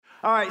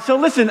All right, so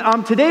listen,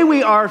 today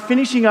we are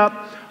finishing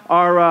up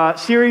our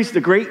series,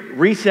 The Great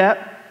Reset.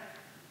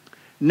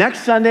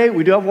 Next Sunday,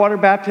 we do have water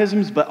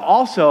baptisms, but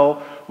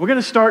also we're going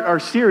to start our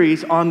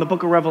series on the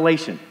book of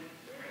Revelation.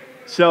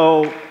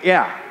 So,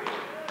 yeah,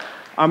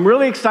 I'm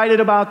really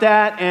excited about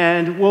that,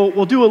 and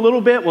we'll do a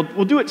little bit.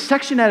 We'll do it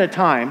section at a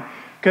time,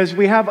 because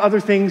we have other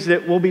things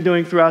that we'll be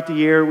doing throughout the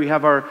year. We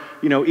have our,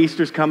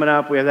 Easter's coming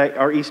up. We have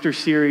our Easter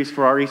series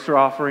for our Easter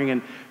offering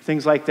and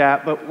things like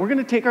that. But we're going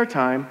to take our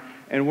time,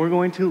 and we're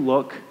going to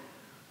look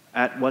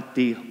at what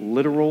the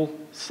literal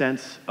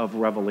sense of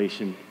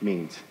Revelation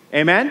means.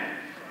 Amen?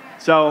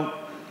 So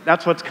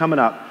that's what's coming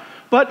up.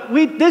 But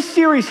this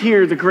series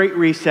here, The Great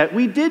Reset,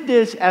 we did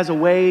this as a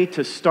way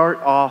to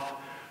start off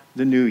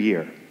the new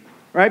year,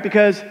 right?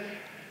 Because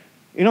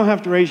you don't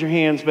have to raise your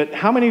hands, but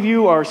how many of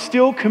you are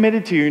still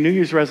committed to your New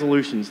Year's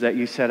resolutions that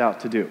you set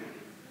out to do?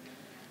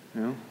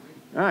 All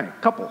right,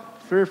 a couple,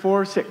 3 or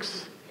 4,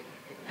 6.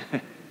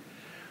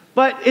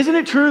 But isn't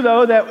it true,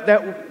 though,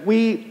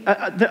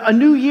 that a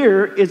new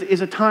year is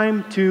a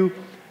time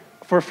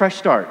for a fresh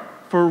start,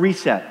 for a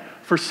reset,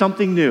 for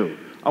something new?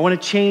 I want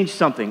to change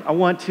something. I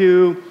want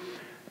to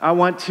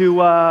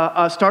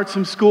start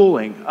some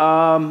schooling.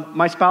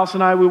 My spouse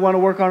and I, we want to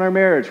work on our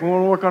marriage. We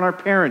want to work on our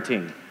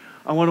parenting.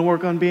 I want to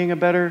work on being a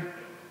better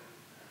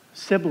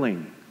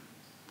sibling,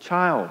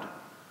 child,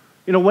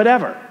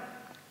 whatever.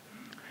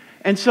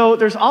 And so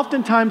there's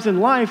often times in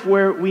life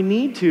where we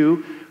need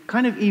to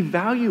kind of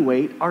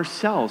evaluate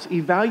ourselves,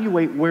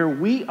 evaluate where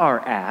we are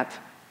at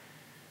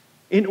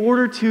in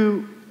order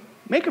to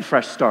make a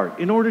fresh start,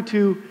 in order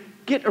to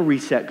get a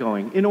reset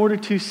going, in order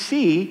to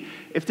see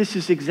if this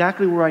is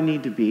exactly where I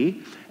need to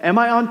be. Am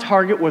I on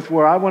target with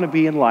where I want to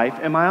be in life?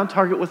 Am I on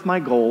target with my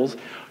goals?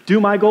 Do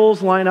my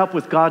goals line up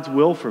with God's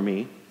will for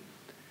me?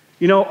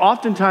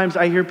 Oftentimes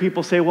I hear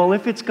people say, well,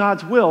 if it's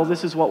God's will,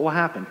 this is what will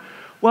happen.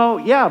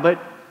 Well, yeah,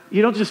 but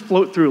you don't just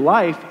float through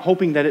life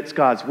hoping that it's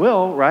God's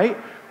will, right?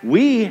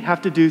 We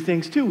have to do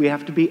things too. We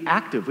have to be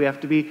active. We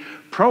have to be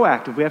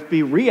proactive. We have to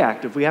be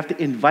reactive. We have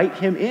to invite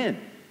Him in.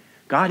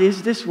 God,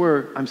 is this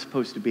where I'm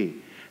supposed to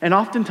be? And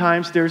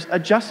oftentimes there's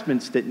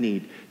adjustments that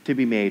need to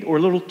be made, or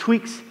little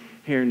tweaks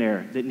here and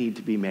there that need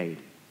to be made.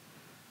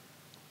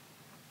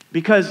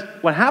 Because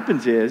what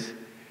happens is,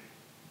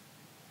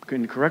 you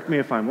can correct me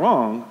if I'm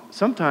wrong,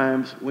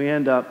 sometimes we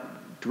end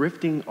up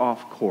drifting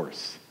off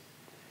course,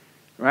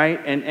 right?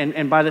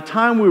 And by the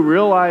time we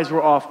realize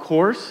we're off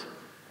course,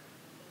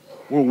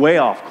 we're way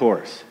off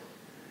course.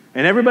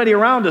 And everybody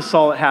around us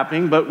saw it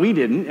happening, but we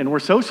didn't, and we're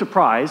so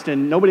surprised,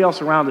 and nobody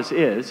else around us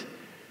is.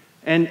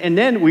 And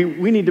then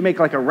we need to make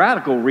like a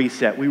radical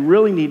reset. We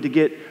really need to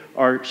get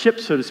our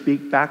ship, so to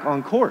speak, back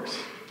on course.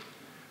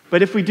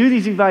 But if we do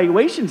these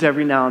evaluations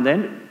every now and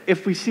then,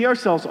 if we see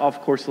ourselves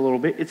off course a little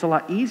bit, it's a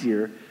lot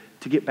easier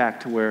to get back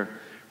to where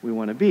we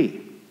want to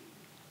be.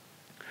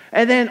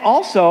 And then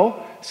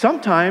also,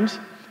 sometimes,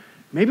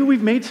 maybe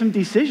we've made some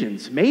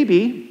decisions.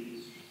 Maybe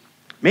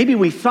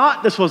we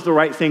thought this was the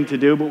right thing to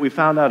do, but we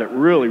found out it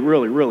really,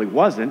 really, really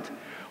wasn't.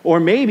 Or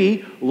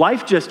maybe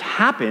life just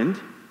happened,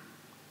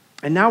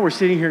 and now we're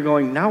sitting here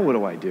going, now what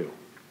do I do?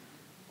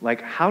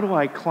 Like, how do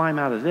I climb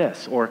out of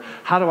this? Or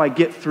how do I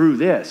get through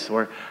this?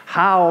 Or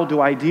how do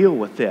I deal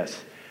with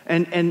this?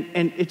 And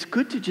it's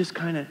good to just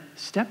kind of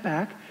step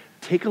back,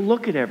 take a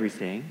look at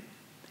everything,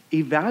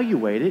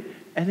 evaluate it,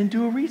 and then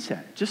do a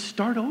reset. Just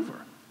start over.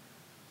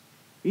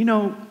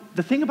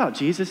 The thing about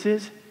Jesus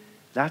is,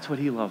 that's what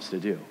He loves to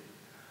do.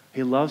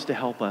 He loves to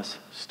help us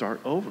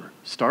start over,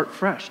 start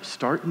fresh,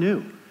 start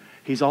new.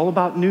 He's all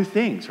about new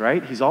things,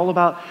 right? He's all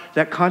about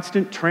that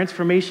constant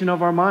transformation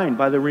of our mind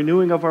by the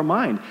renewing of our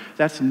mind.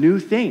 That's new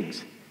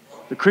things.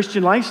 The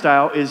Christian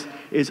lifestyle is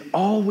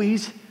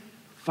always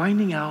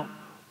finding out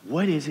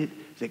what is it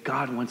that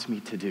God wants me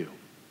to do.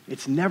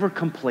 It's never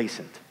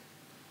complacent.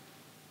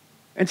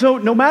 And so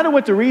no matter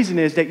what the reason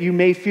is that you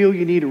may feel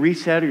you need a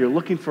reset or you're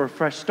looking for a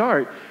fresh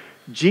start,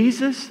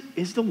 Jesus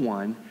is the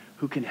one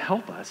who can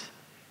help us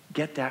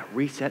get that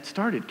reset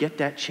started, get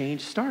that change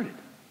started.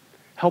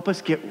 Help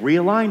us get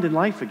realigned in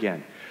life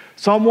again.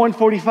 Psalm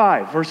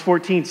 145, verse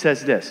 14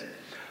 says this,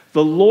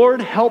 "The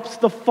Lord helps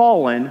the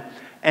fallen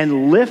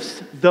and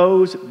lifts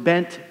those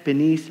bent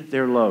beneath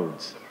their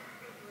loads."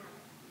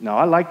 Now,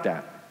 I like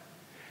that.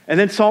 And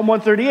then Psalm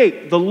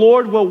 138, "The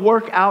Lord will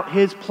work out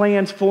His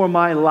plans for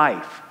my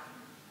life."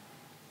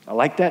 I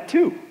like that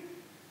too.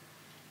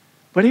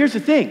 But here's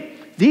the thing.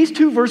 These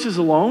two verses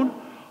alone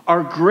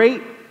are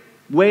great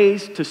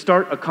ways to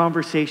start a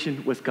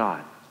conversation with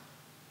God.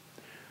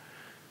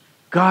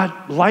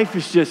 God, life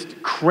is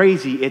just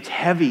crazy. It's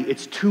heavy.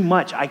 It's too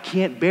much. I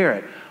can't bear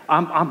it.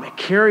 I'm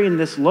carrying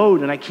this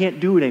load and I can't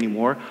do it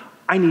anymore.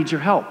 I need your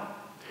help.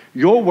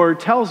 Your word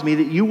tells me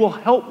that you will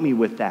help me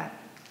with that.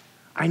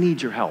 I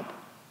need your help.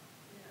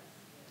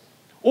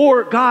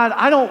 Or, God,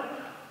 I don't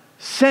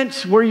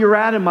sense where you're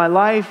at in my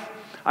life.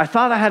 I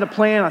thought I had a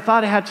plan. I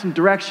thought I had some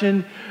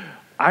direction.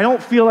 I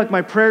don't feel like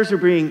my prayers are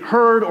being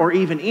heard or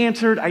even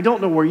answered. I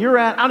don't know where you're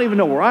at. I don't even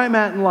know where I'm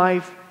at in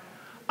life.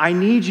 I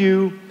need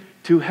you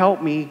to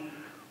help me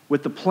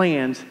with the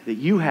plans that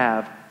you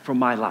have for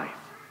my life.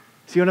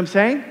 See what I'm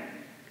saying?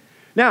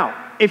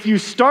 Now, if you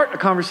start a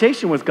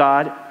conversation with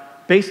God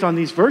based on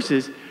these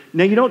verses,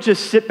 now you don't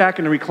just sit back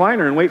in a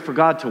recliner and wait for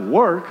God to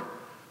work,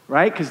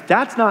 right? Because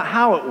that's not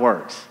how it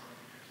works.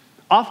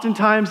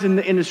 Oftentimes in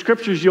the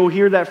scriptures, you'll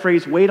hear that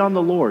phrase, wait on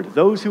the Lord.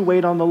 Those who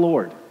wait on the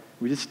Lord.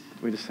 We just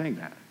sang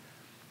that.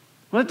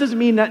 Well, that doesn't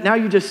mean that now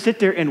you just sit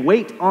there and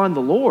wait on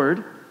the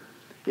Lord.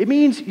 It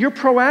means you're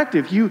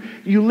proactive.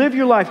 You live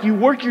your life. You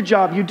work your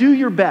job. You do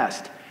your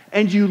best.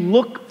 And you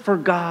look for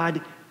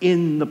God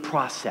in the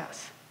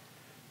process.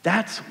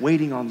 That's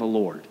waiting on the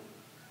Lord.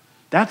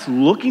 That's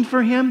looking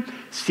for him,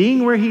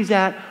 seeing where he's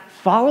at,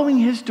 following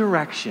his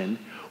direction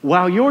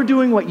while you're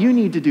doing what you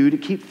need to do to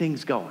keep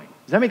things going.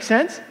 Does that make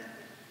sense?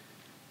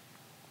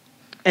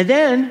 And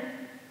then,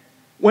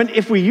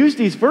 if we use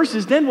these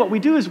verses, then what we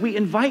do is we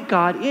invite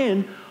God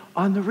in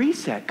on the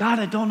reset. God,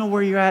 I don't know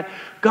where you're at.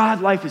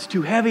 God, life is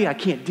too heavy. I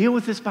can't deal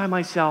with this by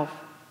myself.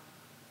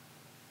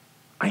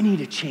 I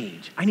need a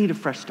change. I need a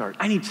fresh start.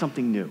 I need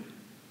something new.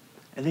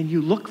 And then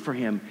you look for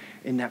him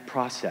in that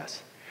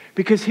process.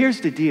 Because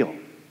here's the deal.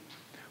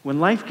 When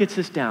life gets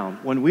us down,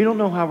 when we don't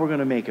know how we're going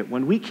to make it,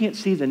 when we can't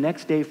see the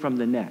next day from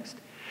the next,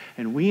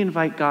 and we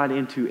invite God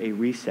into a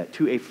reset,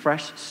 to a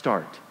fresh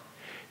start,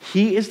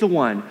 he is the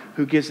one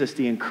who gives us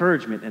the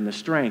encouragement and the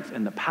strength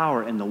and the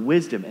power and the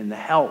wisdom and the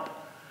help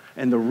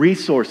and the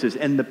resources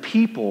and the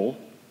people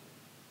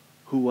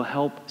who will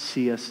help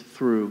see us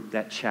through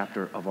that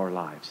chapter of our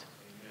lives.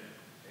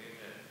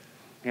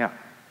 Amen. Yeah.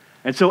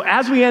 And so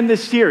as we end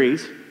this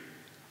series,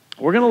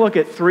 we're going to look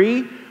at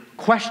 3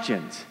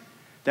 questions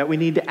that we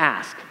need to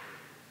ask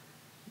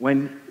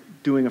when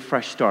doing a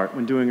fresh start,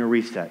 when doing a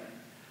reset.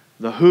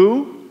 The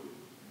who,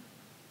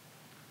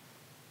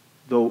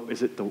 the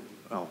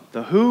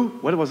who,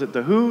 what was it?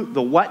 The who,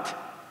 the what?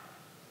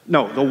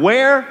 No, the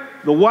where,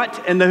 the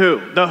what, and the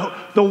who.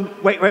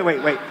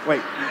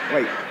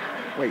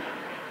 Wait.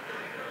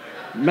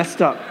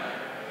 Messed up.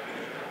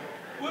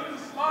 Put the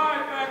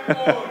slide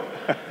back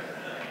on.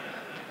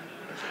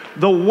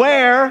 The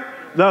where,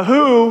 the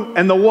who,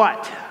 and the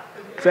what.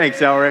 Thanks,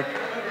 Elric.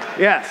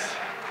 Yes.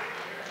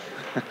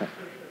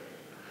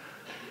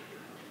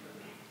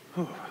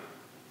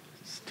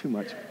 It's too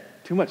much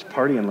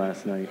partying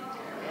last night.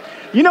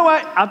 You know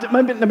what?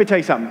 Let me tell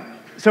you something.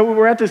 So we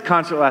were at this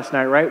concert last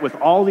night, right, with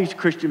all these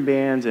Christian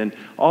bands and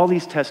all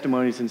these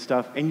testimonies and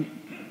stuff. And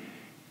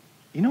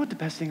you know what the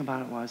best thing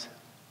about it was?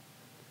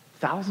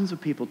 Thousands of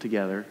people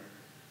together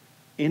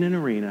in an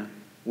arena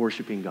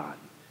worshiping God.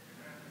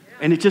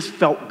 And it just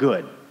felt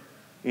good,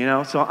 you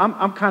know? So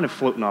I'm kind of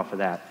floating off of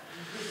that.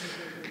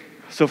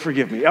 So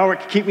forgive me.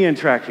 Elric, keep me in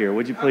track here,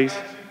 would you please?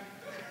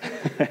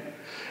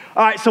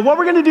 All right, so what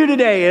we're going to do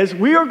today is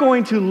we are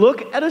going to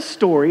look at a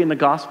story in the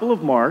Gospel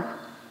of Mark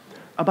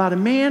about a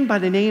man by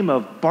the name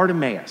of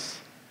Bartimaeus.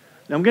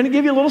 Now, I'm going to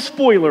give you a little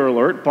spoiler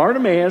alert.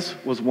 Bartimaeus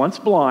was once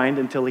blind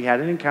until he had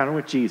an encounter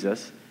with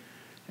Jesus,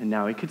 and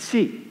now he could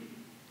see.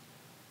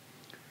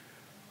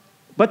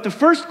 But the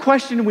first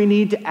question we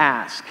need to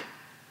ask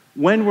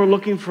when we're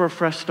looking for a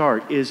fresh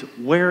start is,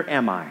 where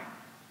am I?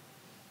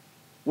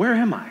 Where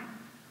am I?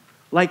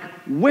 Like,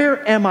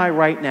 where am I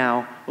right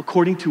now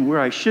according to where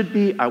I should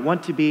be, I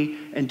want to be,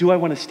 and do I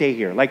want to stay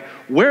here? Like,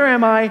 where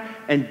am I,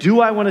 and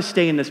do I want to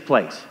stay in this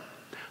place?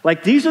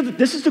 Like, this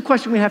is the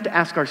question we have to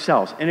ask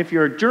ourselves. And if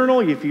you're a journal,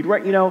 if you'd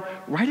write,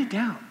 write it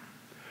down.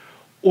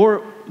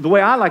 Or the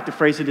way I like to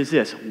phrase it is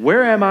this: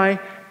 where am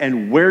I,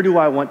 and where do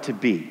I want to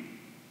be?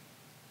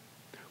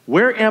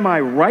 Where am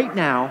I right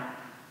now,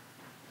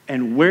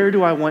 and where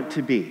do I want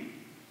to be?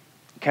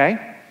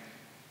 Okay?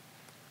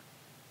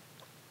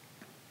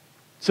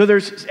 So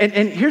here's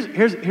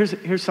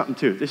something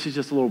too. This is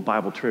just a little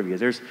Bible trivia.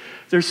 There's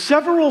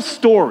several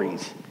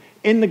stories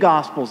in the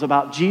Gospels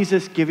about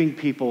Jesus giving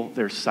people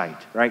their sight,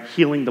 right?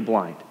 Healing the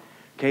blind.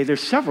 Okay, there's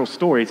several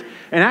stories.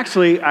 And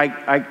actually,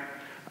 I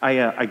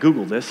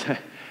Googled this,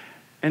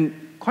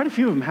 and quite a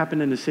few of them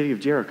happened in the city of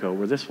Jericho,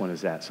 where this one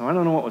is at. So I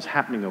don't know what was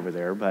happening over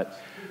there,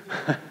 but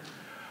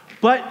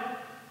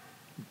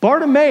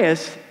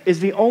Bartimaeus is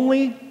the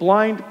only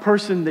blind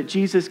person that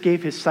Jesus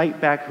gave his sight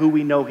back who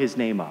we know his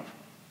name of.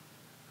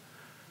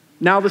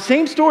 Now, the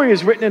same story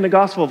is written in the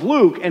Gospel of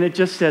Luke, and it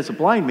just says a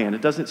blind man.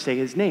 It doesn't say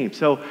his name.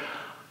 So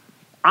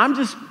I'm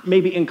just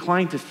maybe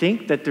inclined to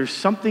think that there's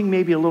something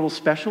maybe a little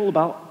special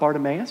about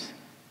Bartimaeus.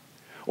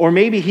 Or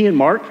maybe he and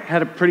Mark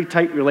had a pretty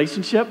tight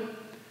relationship.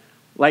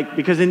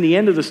 Because in the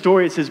end of the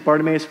story, it says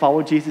Bartimaeus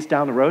followed Jesus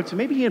down the road. So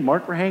maybe he and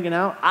Mark were hanging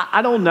out.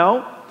 I don't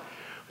know.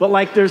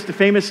 But there's the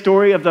famous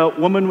story of the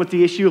woman with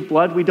the issue of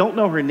blood. We don't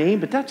know her name,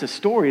 but that's a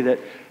story that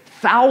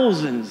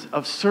thousands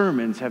of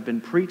sermons have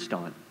been preached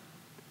on.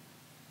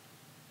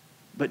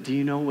 But do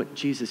you know what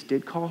Jesus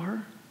did call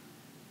her?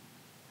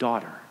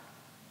 Daughter.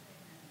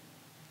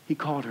 He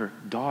called her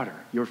daughter.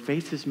 Your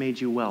faith has made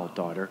you well,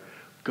 daughter.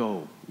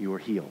 Go, you are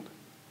healed.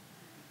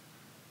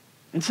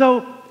 And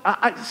so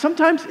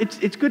sometimes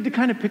it's good to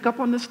kind of pick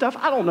up on this stuff.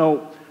 I don't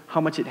know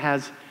how much it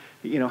has,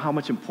 how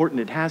much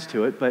important it has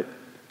to it, but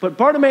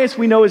Bartimaeus,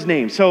 we know his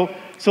name. So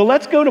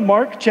let's go to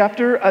Mark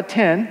chapter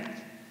 10,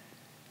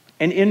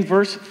 And in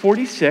verse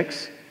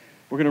 46,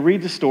 we're going to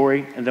read the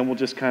story, and then we'll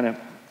just kind of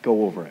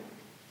go over it.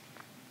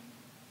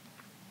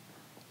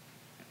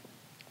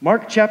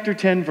 Mark chapter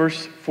 10,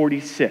 verse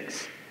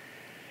 46.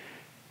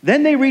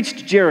 Then they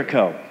reached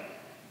Jericho,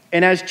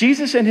 and as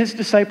Jesus and his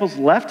disciples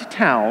left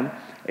town,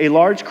 a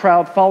large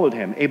crowd followed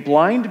him. A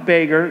blind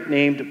beggar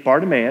named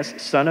Bartimaeus,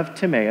 son of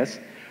Timaeus,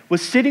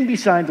 was sitting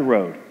beside the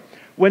road.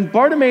 When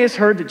Bartimaeus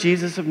heard that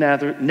Jesus of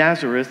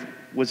Nazareth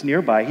was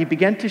nearby, he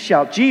began to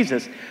shout,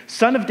 "Jesus,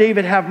 Son of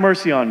David, have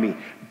mercy on me."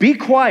 "Be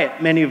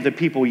quiet," many of the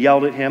people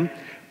yelled at him,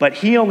 but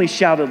he only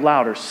shouted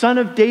louder, "Son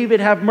of David,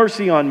 have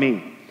mercy on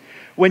me."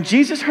 When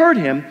Jesus heard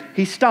him,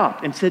 he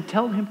stopped and said,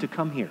 "Tell him to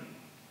come here."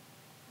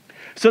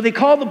 So they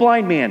called the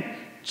blind man.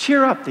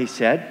 "Cheer up," they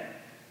said.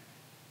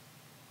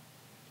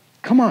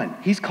 "Come on,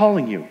 he's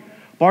calling you."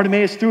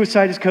 Bartimaeus threw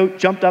aside his coat,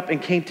 jumped up, and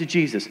came to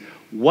Jesus.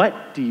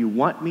 "What do you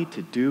want me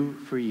to do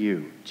for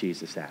you?"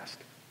 Jesus asked.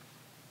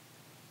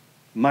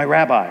 "My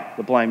rabbi,"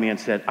 the blind man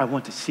said, "I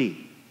want to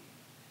see."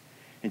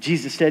 And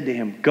Jesus said to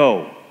him,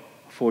 "Go,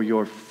 for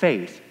your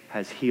faith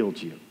has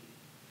healed you."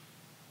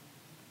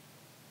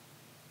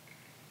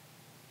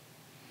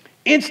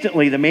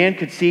 Instantly, the man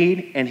could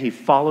see, and he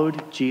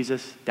followed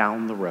Jesus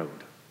down the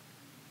road.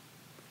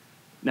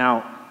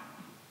 Now,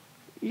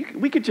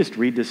 we could just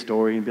read this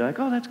story and be like,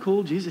 "Oh, that's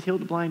cool. Jesus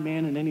healed the blind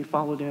man, and then he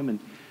followed him."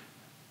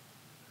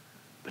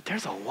 But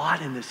there's a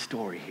lot in this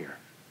story here,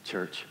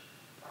 church.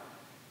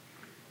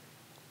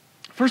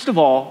 First of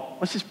all,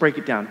 let's just break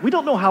it down. We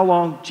don't know how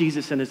long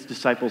Jesus and his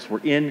disciples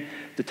were in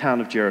the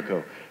town of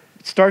Jericho.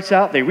 It starts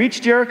out, they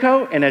reached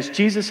Jericho, and as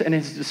Jesus and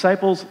his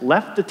disciples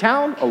left the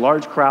town, a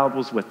large crowd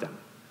was with them.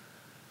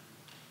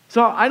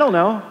 So I don't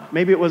know,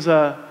 maybe it was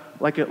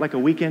like a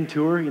weekend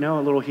tour,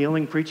 a little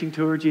healing preaching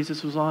tour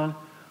Jesus was on.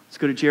 Let's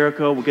go to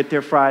Jericho, we'll get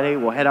there Friday,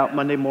 we'll head out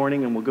Monday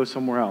morning, and we'll go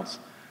somewhere else.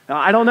 Now,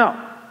 I don't know.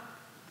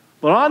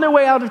 But on their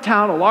way out of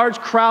town, a large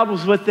crowd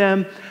was with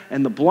them,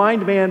 and the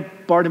blind man,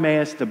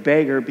 Bartimaeus, the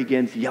beggar,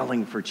 begins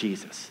yelling for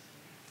Jesus,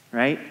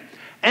 right?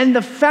 And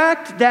the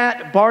fact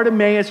that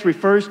Bartimaeus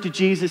refers to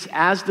Jesus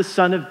as the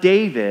son of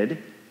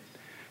David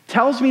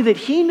tells me that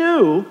he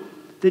knew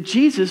that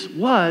Jesus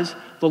was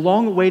the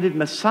long-awaited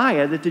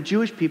Messiah that the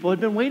Jewish people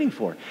had been waiting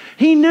for.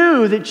 He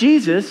knew that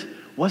Jesus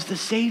was the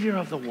Savior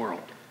of the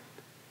world,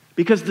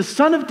 because the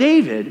son of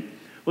David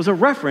was a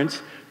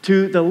reference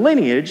to the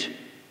lineage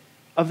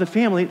of the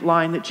family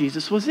line that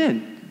Jesus was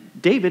in.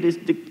 David is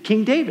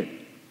King David.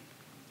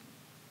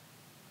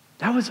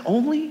 That was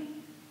only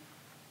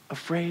a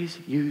phrase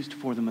used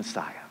for the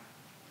Messiah.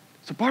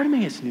 So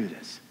Bartimaeus knew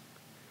this.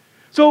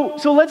 So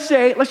let's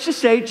just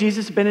say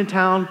Jesus had been in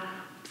town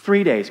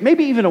 3 days,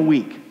 maybe even a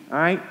week, all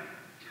right?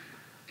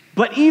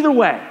 But either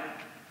way,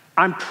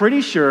 I'm pretty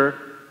sure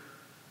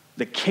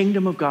the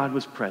kingdom of God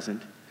was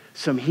present.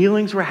 Some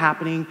healings were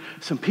happening.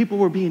 Some people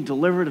were being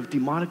delivered of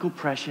demonic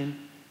oppression.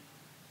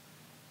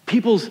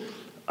 People's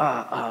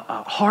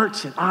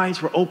hearts and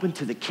eyes were open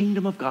to the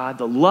kingdom of God,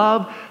 the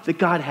love that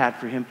God had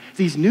for him,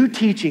 these new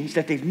teachings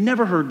that they've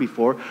never heard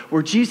before,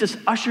 where Jesus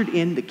ushered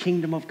in the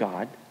kingdom of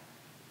God.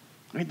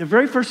 Right? The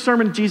very first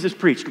sermon Jesus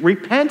preached,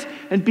 "Repent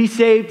and be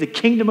saved, the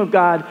kingdom of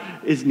God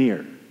is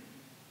near."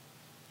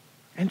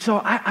 And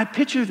so I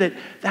picture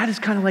that is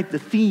kind of like the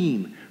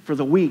theme for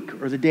the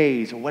week or the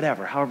days or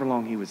whatever, however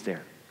long he was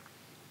there.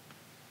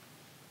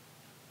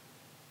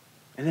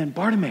 And then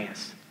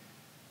Bartimaeus,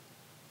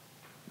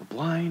 the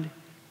blind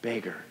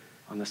beggar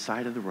on the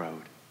side of the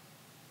road,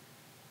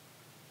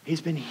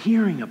 he's been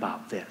hearing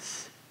about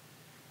this,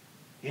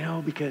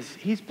 because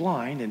he's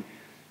blind, and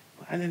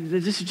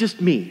this is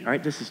just me, all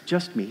right? This is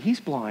just me. He's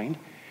blind.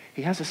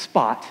 He has a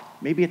spot,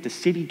 maybe at the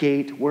city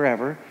gate,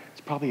 wherever.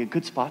 It's probably a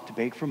good spot to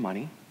beg for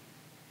money.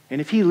 And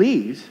if he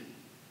leaves,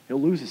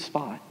 he'll lose his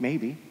spot,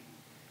 maybe.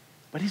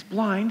 But he's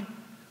blind.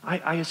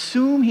 I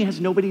assume he has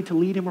nobody to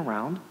lead him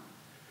around.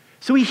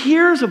 So he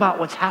hears about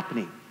what's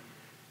happening.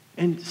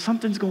 And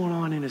something's going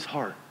on in his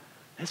heart.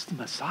 That's the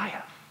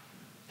Messiah.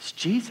 It's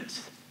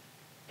Jesus.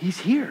 He's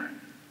here.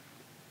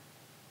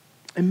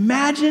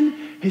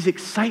 Imagine his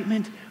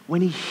excitement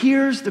when he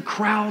hears the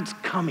crowds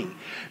coming.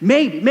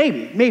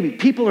 Maybe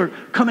people are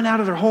coming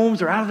out of their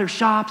homes or out of their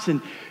shops, and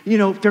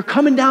they're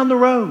coming down the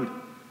road.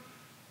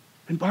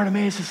 And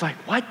Bartimaeus is like,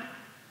 "What?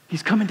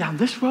 He's coming down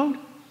this road?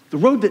 The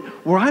road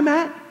where I'm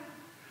at?"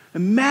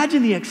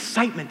 Imagine the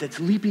excitement that's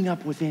leaping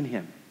up within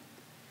him.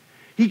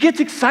 He gets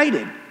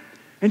excited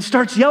and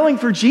starts yelling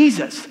for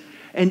Jesus.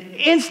 And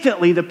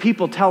instantly the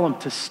people tell him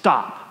to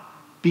stop,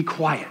 be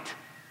quiet.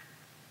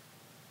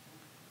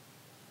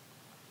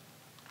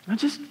 Now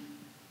just,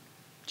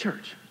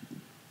 church,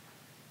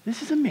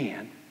 this is a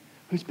man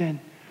who's been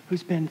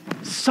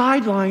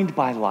sidelined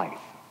by life,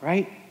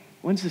 right?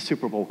 When's the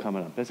Super Bowl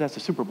coming up? That's a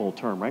Super Bowl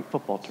term, right?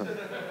 Football term.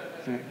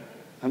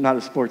 I'm not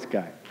a sports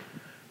guy.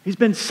 He's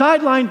been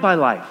sidelined by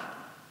life,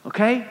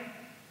 okay?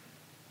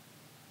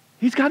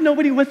 He's got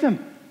nobody with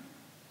him.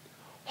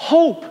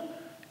 Hope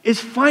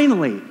is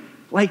finally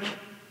like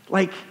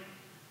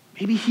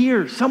maybe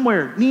here,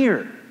 somewhere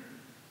near.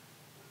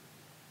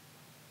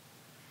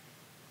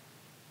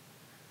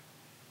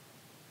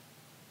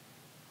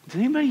 Does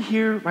anybody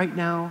here right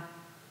now, you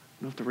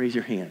don't have to raise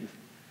your hand,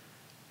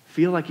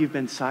 feel like you've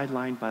been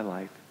sidelined by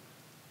life?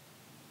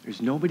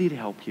 There's nobody to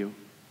help you.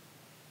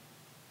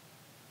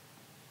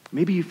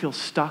 Maybe you feel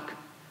stuck.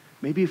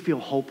 Maybe you feel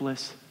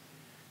hopeless.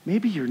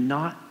 Maybe you're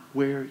not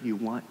where you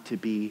want to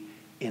be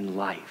in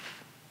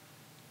life.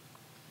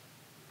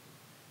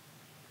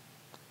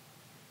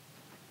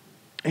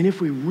 And if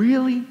we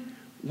really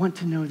want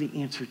to know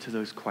the answer to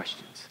those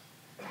questions,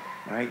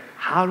 right?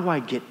 How do I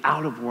get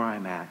out of where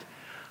I'm at?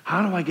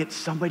 How do I get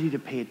somebody to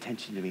pay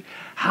attention to me?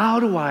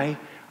 I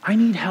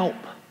need help.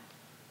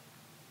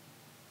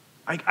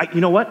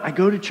 You know what? I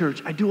go to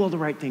church. I do all the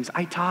right things.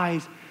 I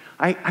tithe.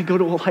 I go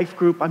to a life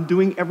group. I'm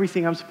doing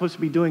everything I'm supposed to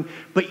be doing.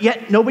 But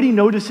yet nobody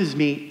notices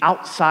me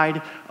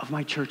outside of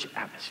my church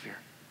atmosphere.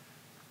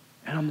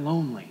 And I'm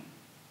lonely.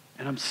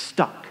 And I'm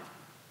stuck.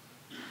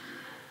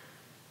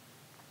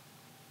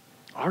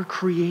 Our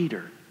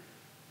Creator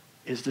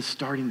is the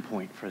starting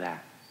point for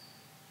that.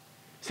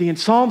 See, in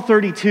Psalm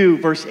 32,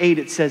 verse 8,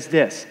 it says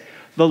this.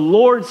 The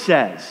Lord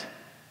says,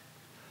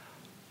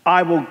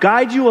 I will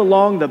guide you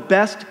along the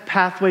best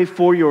pathway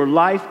for your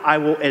life. I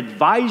will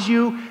advise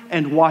you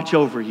and watch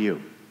over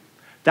you.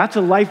 That's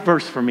a life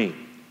verse for me.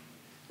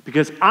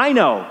 Because I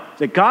know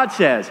that God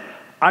says,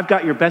 I've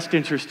got your best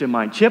interest in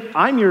mind. Chip,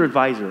 I'm your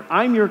advisor.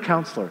 I'm your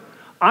counselor.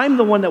 I'm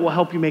the one that will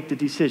help you make the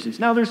decisions.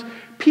 Now, there's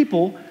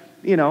people,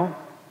 in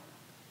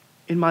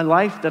my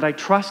life that I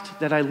trust,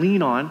 that I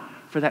lean on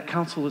for that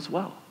counsel as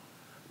well.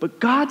 But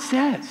God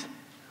says,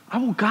 I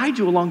will guide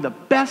you along the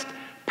best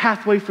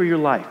pathway for your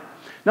life.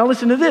 Now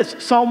listen to this,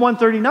 Psalm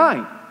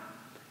 139.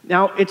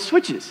 Now it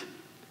switches.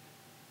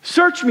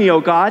 Search me, O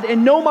God,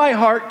 and know my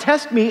heart.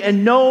 Test me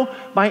and know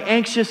my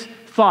anxious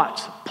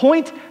thoughts.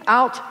 Point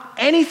out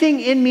anything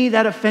in me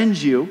that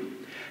offends you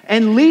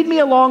and lead me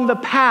along the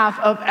path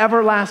of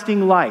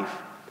everlasting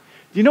life.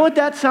 Do you know what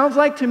that sounds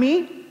like to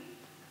me?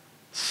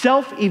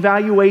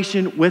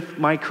 Self-evaluation with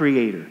my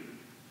Creator.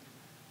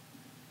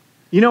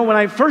 When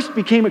I first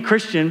became a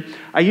Christian,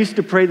 I used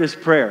to pray this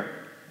prayer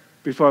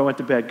before I went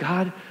to bed.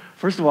 God,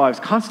 first of all, I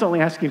was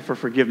constantly asking for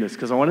forgiveness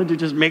because I wanted to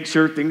just make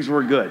sure things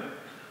were good.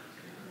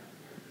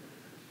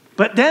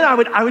 But then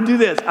I would do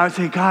this. I would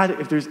say, God,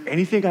 if there's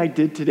anything I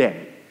did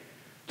today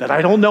that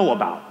I don't know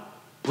about,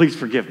 please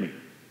forgive me.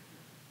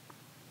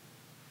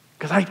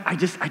 Because I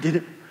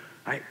didn't,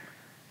 I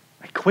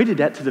equated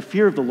that to the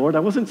fear of the Lord.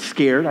 I wasn't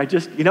scared. I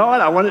just, I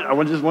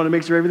just wanted to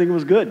make sure everything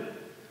was good.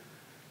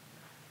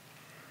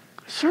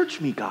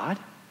 Search me, God.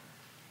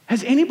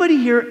 Has anybody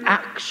here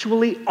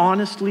actually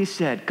honestly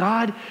said,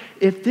 God,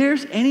 if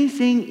there's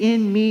anything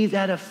in me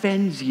that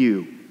offends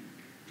you,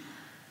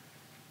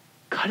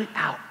 cut it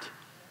out.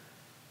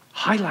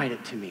 Highlight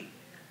it to me.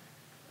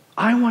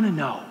 I want to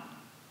know.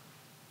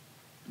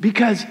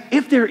 Because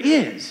if there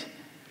is,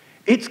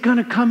 it's going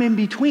to come in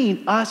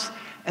between us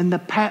and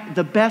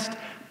the best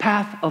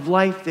path of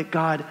life that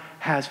God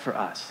has for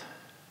us.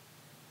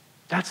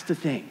 That's the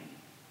thing.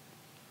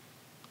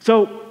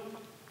 So,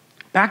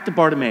 back to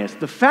Bartimaeus.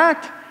 The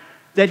fact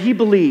that I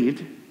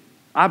believe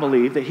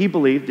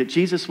that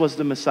Jesus was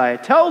the Messiah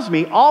tells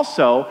me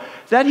also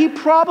that he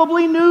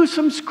probably knew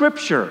some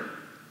scripture.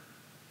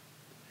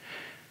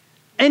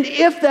 And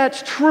if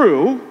that's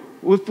true,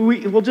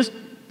 we'll just,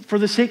 for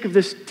the sake of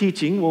this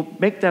teaching, we'll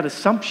make that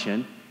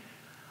assumption.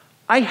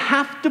 I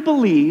have to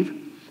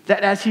believe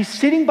that as he's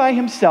sitting by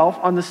himself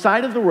on the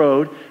side of the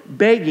road,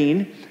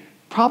 begging,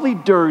 probably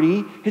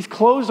dirty, his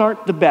clothes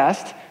aren't the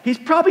best, he's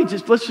probably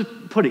let's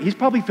just put it, he's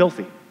probably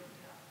filthy,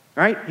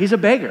 right? He's a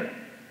beggar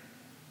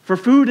for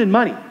food and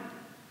money.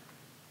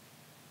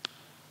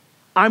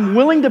 I'm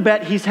willing to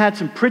bet he's had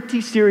some pretty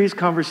serious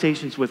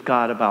conversations with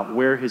God about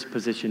where his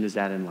position is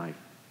at in life.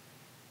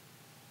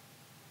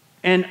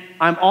 And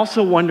I'm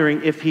also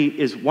wondering if he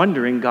is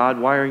wondering, God,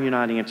 why are you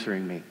not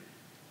answering me?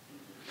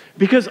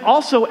 Because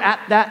also at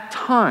that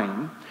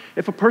time,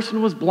 if a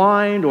person was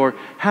blind or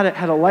had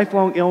a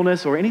lifelong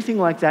illness or anything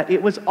like that,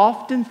 it was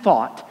often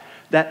thought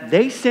that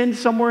they sinned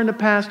somewhere in the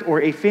past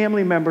or a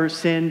family member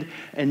sinned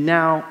and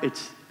now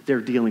they're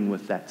dealing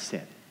with that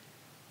sin.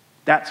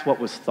 That's what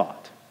was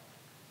thought.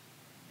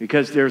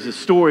 Because there's a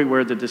story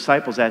where the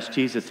disciples asked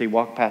Jesus, they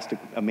walked past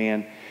a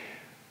man,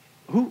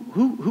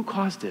 who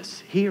caused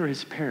this? He or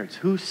his parents?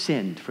 Who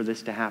sinned for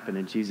this to happen?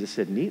 And Jesus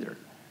said, neither.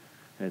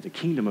 The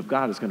kingdom of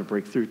God is going to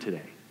break through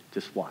today.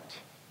 Just watch.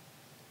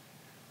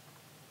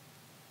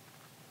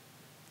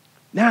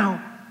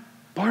 Now,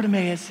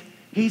 Bartimaeus,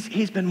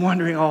 he's been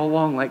wondering all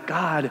along, like,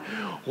 God,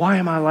 why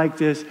am I like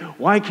this?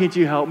 Why can't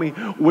you help me?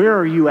 Where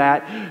are you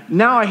at?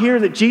 Now I hear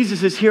that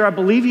Jesus is here. I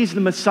believe he's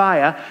the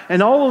Messiah.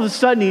 And all of a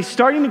sudden, he's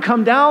starting to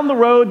come down the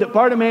road that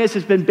Bartimaeus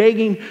has been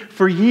begging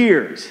for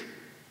years.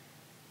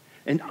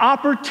 An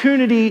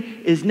opportunity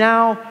is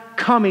now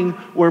coming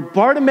where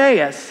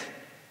Bartimaeus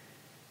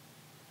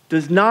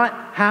does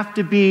not have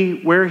to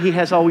be where he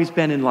has always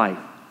been in life.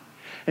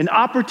 An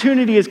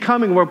opportunity is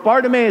coming where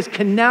Bartimaeus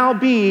can now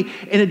be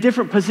in a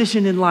different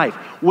position in life,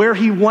 where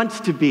he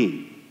wants to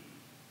be.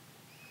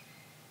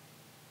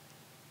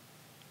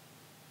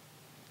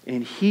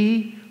 And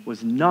he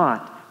was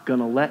not going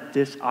to let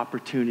this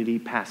opportunity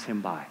pass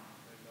him by.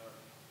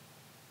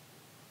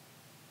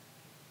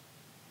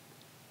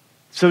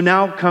 So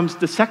now comes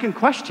the second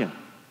question,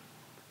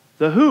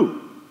 the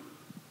who.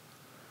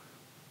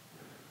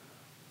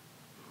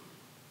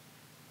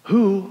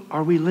 Who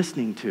are we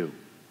listening to?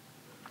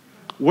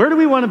 Where do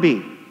we want to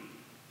be?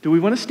 Do we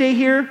want to stay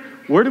here?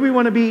 Where do we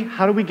want to be?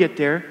 How do we get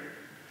there?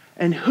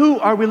 And who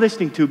are we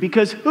listening to?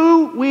 Because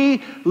who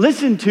we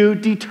listen to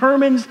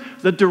determines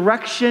the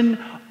direction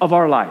of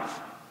our life.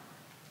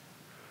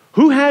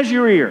 Who has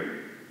your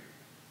ear?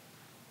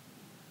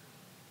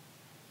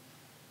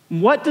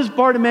 What does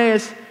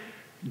Bartimaeus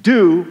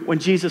do when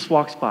Jesus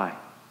walks by?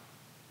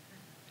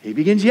 He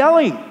begins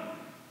yelling,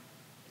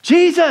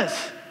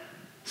 Jesus,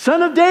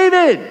 Son of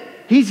David.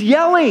 He's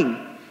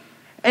yelling.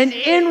 And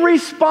in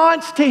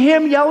response to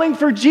him yelling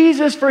for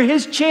Jesus, for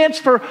his chance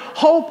for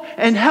hope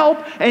and help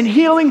and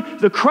healing,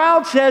 the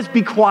crowd says,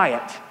 be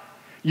quiet.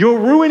 You're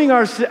ruining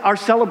our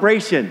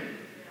celebration.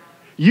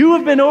 You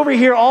have been over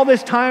here all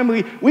this time.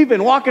 We've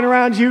been walking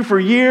around you for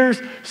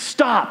years.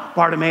 Stop,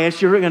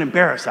 Bartimaeus. You're going to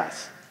embarrass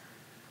us.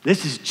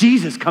 This is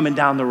Jesus coming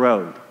down the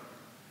road.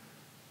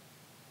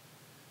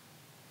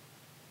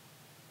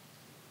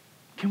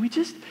 Can we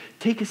just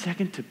take a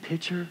second to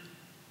picture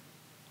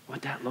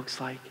what that looks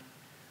like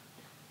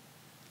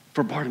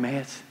for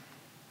Bartimaeus?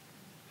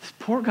 This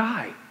poor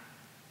guy.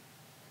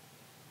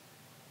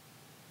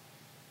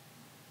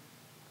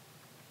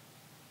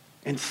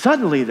 And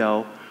suddenly,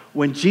 though,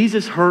 when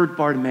Jesus heard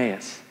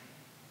Bartimaeus,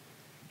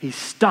 he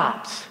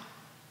stops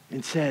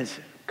and says,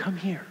 come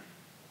here.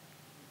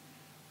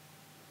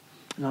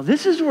 Now,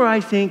 this is where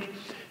I think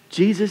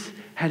Jesus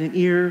had an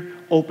ear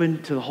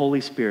open to the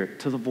Holy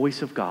Spirit, to the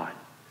voice of God.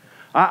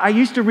 I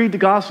used to read the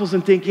Gospels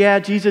and think, yeah,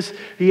 Jesus,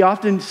 he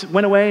often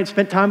went away and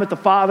spent time with the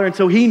Father, and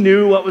so he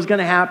knew what was going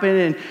to happen,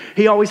 and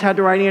he always had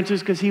the right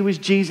answers because he was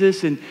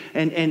Jesus, and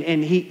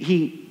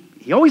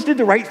he always did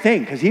the right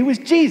thing because he was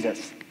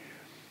Jesus.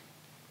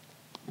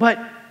 But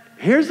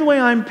here's the way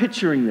I'm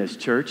picturing this,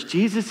 church.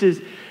 Jesus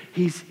is,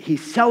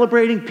 he's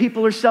celebrating.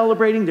 People are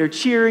celebrating. They're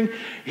cheering.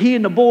 He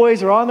and the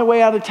boys are on their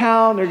way out of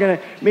town. They're going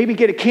to maybe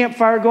get a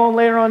campfire going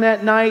later on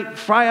that night,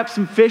 fry up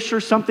some fish or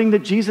something that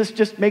Jesus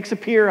just makes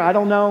appear. I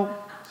don't know.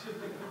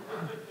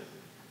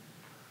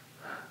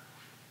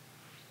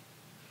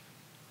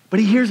 But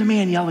he hears a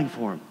man yelling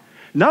for him.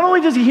 Not only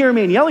does he hear a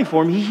man yelling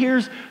for him, he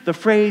hears the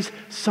phrase,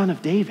 Son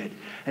of David.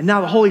 And now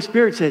the Holy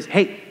Spirit says,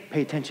 hey,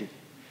 pay attention.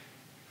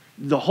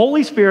 The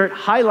Holy Spirit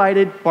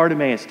highlighted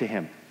Bartimaeus to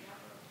him.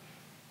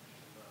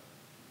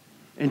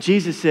 And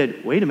Jesus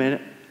said, wait a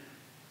minute,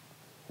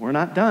 we're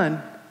not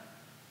done.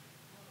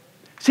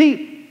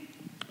 See,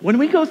 when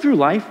we go through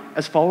life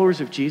as followers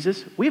of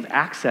Jesus, we have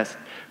access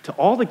to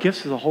all the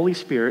gifts of the Holy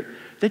Spirit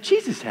that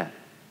Jesus had,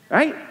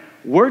 right?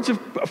 Words of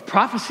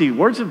prophecy,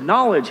 words of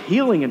knowledge,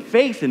 healing and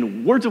faith,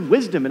 and words of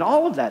wisdom, and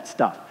all of that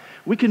stuff.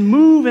 We can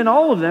move in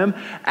all of them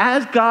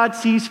as God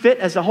sees fit,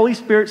 as the Holy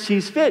Spirit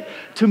sees fit,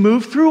 to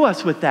move through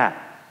us with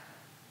that.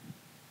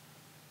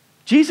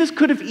 Jesus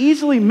could have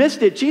easily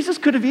missed it. Jesus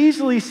could have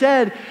easily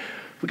said,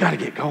 we got to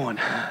get going.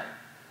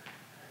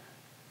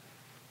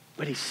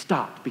 But he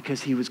stopped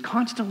because he was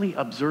constantly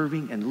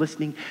observing and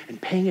listening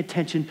and paying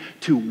attention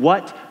to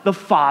what the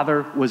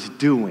Father was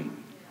doing.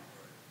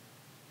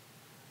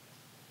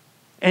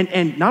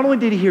 And not only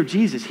did he hear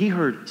Jesus, he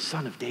heard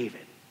Son of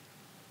David.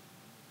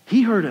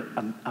 He heard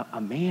a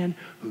man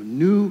who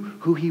knew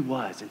who he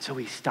was, and so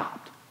he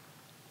stopped.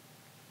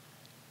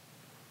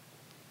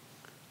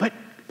 But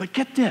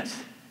get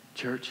this,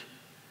 church.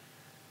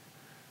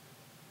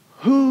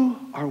 Who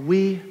are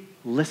we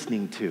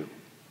listening to?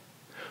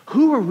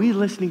 Who are we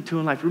listening to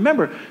in life?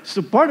 Remember,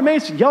 so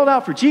Bartimaeus yelled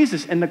out for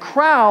Jesus, and the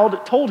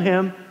crowd told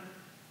him,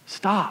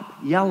 stop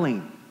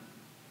yelling.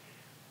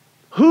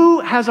 Who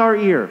has our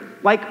ear?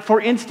 Like,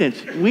 for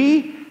instance,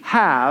 we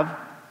have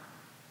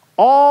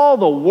all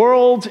the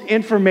world's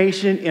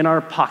information in our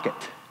pocket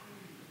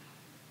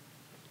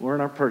or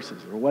in our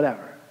purses or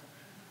whatever.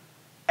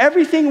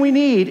 Everything we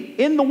need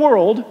in the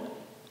world,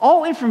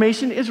 all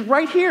information is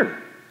right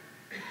here.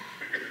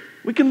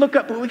 We can look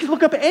up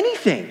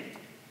anything.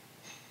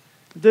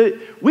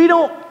 We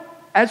don't,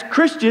 as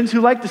Christians who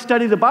like to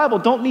study the Bible,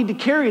 don't need to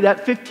carry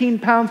that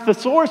 15-pound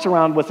thesaurus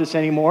around with us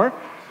anymore.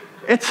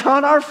 It's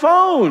on our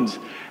phones.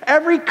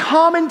 Every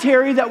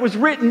commentary that was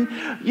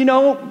written,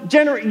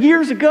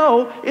 years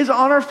ago is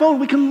on our phone.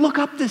 We can look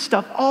up this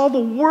stuff. All the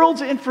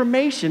world's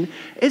information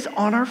is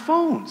on our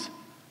phones.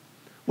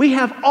 We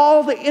have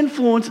all the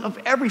influence of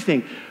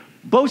everything,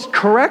 both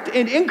correct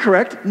and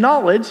incorrect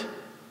knowledge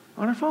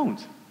on our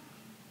phones.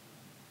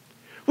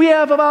 We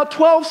have about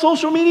 12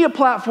 social media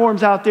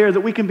platforms out there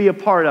that we can be a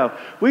part of.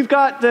 We've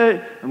got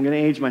I'm going to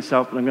age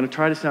myself, but I'm going to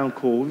try to sound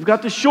cool. We've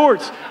got the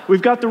shorts,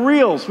 we've got the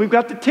reels, we've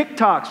got the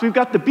TikToks, we've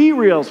got the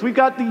B-reels, we've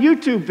got the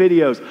YouTube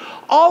videos.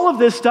 All of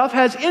this stuff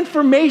has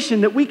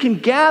information that we can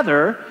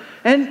gather,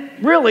 and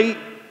really,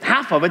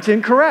 half of it's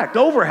incorrect.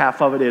 Over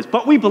half of it is.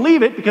 But we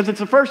believe it because it's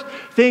the first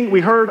thing we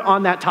heard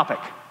on that topic.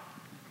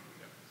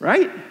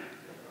 Right?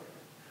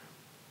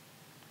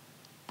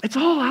 It's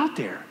all out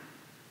there.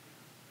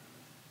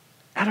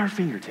 at our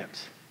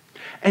fingertips.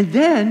 And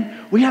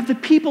then we have the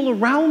people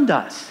around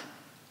us.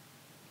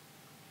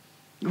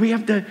 We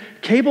have the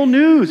cable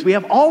news. We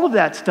have all of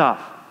that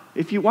stuff,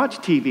 if you watch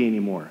TV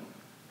anymore.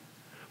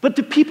 But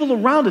the people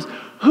around us,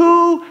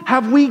 who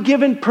have we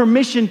given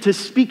permission to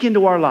speak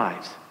into our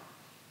lives?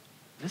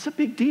 That's a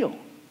big deal.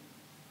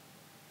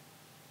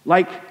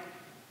 Like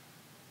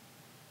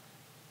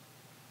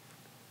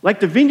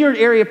the Vineyard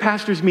area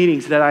pastors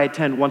meetings that I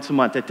attend once a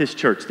month at this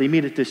church. They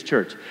meet at this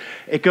church.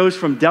 It goes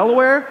from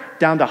Delaware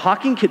down to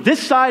Hocking,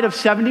 this side of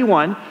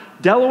 71,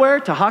 Delaware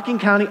to Hocking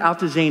County out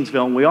to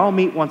Zanesville, and we all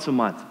meet once a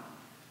month.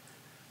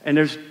 And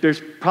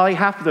there's probably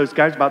half of those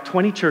guys, about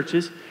 20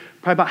 churches,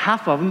 probably about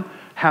half of them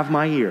have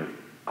my ear.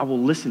 I will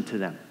listen to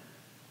them.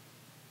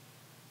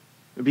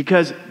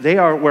 Because they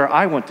are where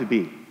I want to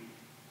be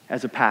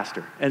as a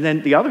pastor. And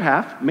then the other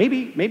half,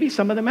 maybe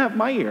some of them have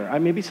my ear.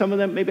 Maybe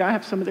I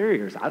have some of their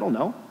ears. I don't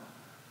know.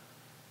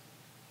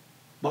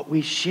 But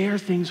we share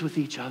things with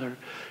each other.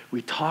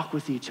 We talk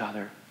with each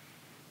other.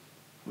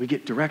 We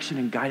get direction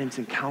and guidance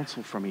and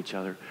counsel from each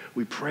other.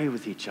 We pray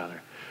with each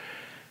other.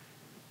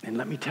 And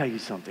let me tell you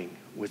something.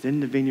 Within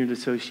the Vineyard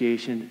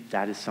Association,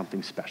 that is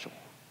something special.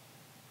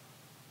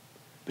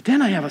 But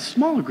then I have a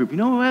smaller group. You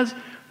know who has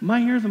my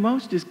ear the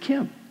most is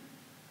Kim.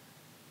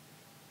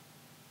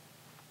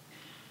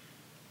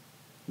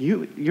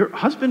 Your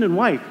husband and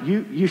wife,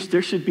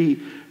 there should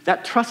be,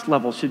 that trust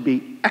level should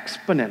be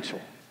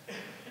exponential.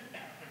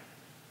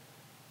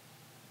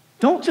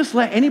 Don't just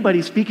let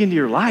anybody speak into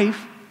your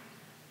life.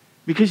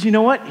 Because you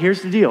know what?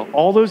 Here's the deal.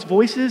 All those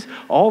voices,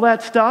 all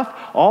that stuff,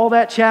 all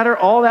that chatter,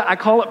 all that, I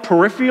call it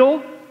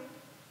peripheral,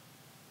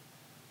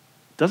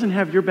 doesn't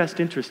have your best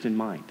interest in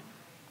mind.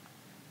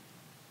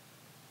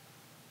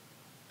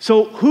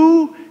 So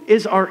who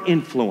is our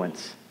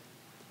influence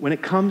when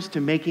it comes to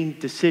making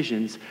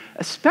decisions,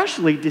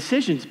 especially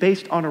decisions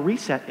based on a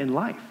reset in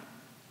life?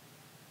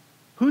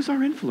 Who's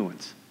our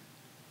influence?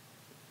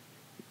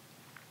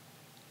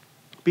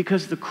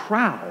 Because the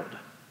crowd,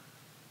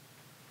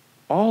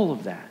 all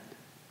of that,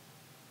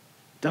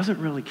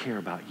 doesn't really care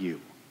about you.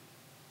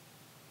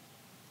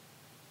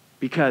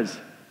 Because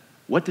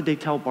what did they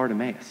tell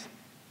Bartimaeus?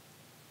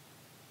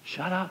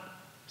 Shut up.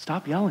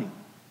 Stop yelling.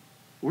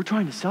 We're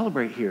trying to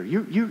celebrate here.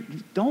 You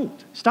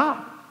don't.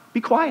 Stop. Be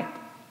quiet.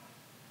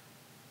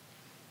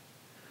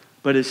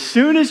 But as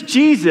soon as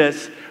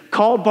Jesus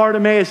called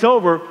Bartimaeus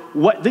over,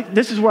 what did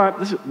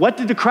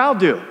the crowd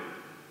do?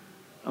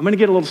 I'm going to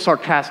get a little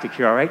sarcastic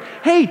here, all right?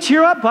 Hey,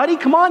 cheer up, buddy.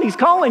 Come on, he's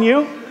calling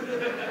you.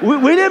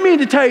 We didn't mean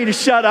to tell you to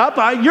shut up.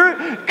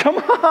 Come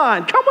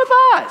on, come with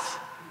us.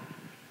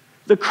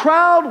 The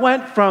crowd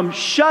went from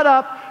shut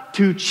up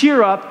to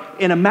cheer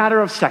up in a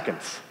matter of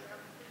seconds.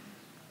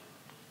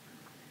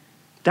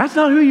 That's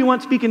not who you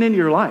want speaking into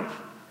your life.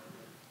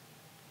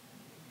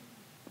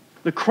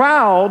 The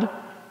crowd,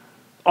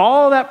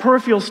 all that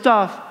peripheral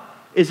stuff,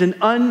 is an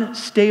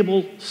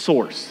unstable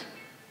source.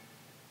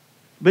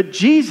 But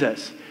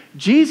Jesus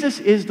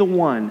is the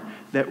one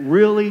that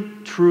really,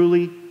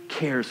 truly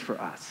cares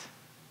for us.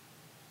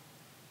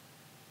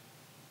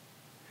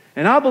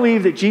 And I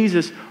believe that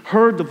Jesus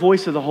heard the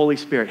voice of the Holy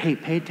Spirit. Hey,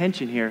 pay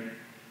attention here.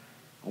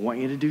 I want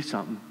you to do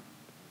something.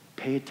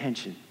 Pay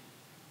attention.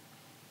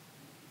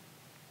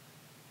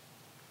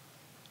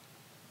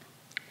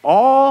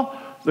 All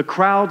the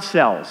crowd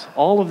sells,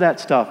 all of that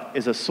stuff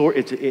is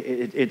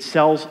it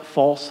sells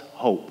false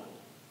hope.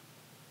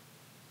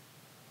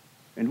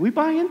 And we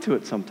buy into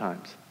it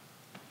sometimes.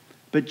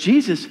 But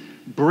Jesus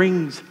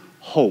brings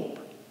hope.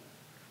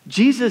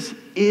 Jesus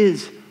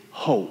is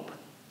hope.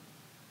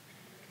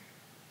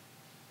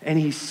 And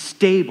he's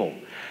stable.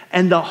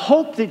 And the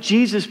hope that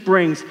Jesus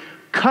brings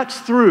cuts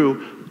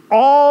through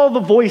all the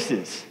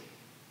voices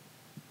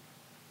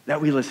that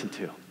we listen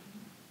to.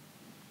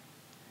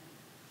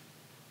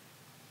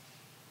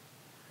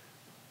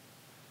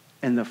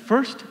 And the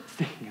first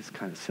thing is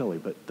kind of silly,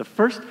 but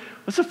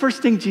what's the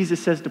first thing Jesus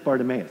says to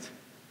Bartimaeus?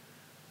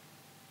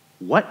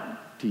 What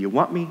do you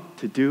want me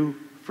to do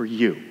for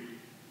you?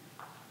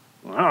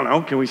 Well, I don't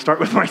know. Can we start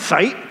with my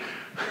sight?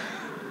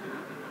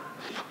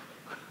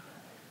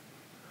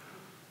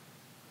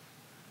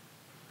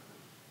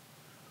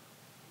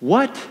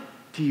 What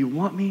do you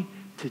want me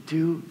to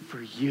do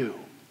for you?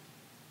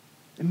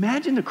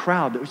 Imagine the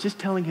crowd that was just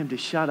telling him to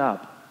shut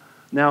up.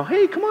 Now,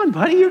 hey, come on,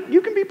 buddy.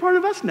 You can be part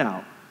of us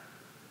now.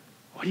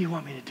 What do you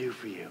want me to do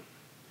for you?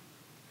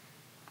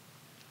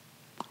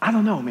 I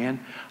don't know,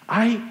 man.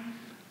 I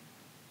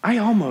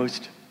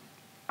almost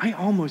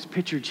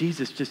picture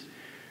Jesus just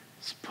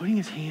putting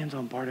his hands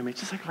on Bartimaeus,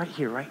 just like right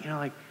here, right? You know,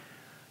 like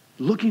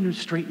looking him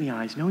straight in the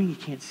eyes, knowing you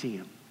can't see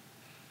him.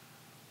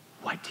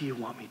 What do you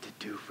want me to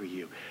do for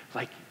you?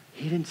 Like,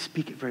 he didn't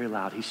speak it very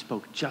loud. He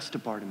spoke just to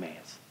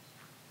Bartimaeus.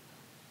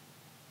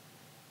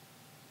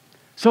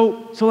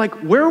 So like,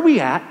 where are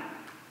we at?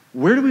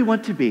 Where do we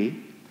want to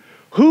be?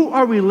 Who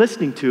are we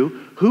listening to?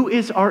 Who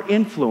is our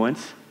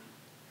influence?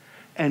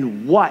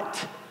 And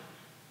what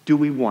do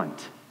we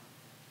want?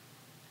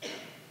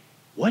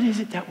 What is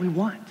it that we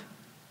want?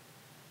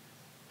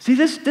 See,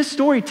 this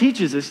story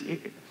teaches us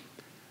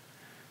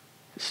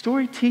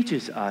story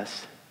teaches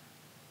us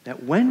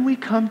that when we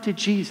come to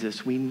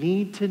Jesus, we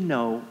need to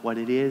know what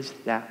it is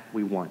that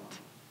we want.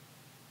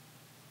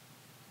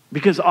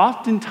 Because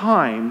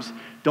oftentimes,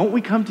 don't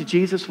we come to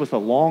Jesus with a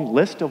long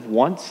list of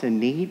wants and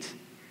needs?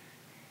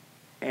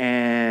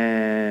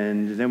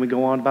 And then we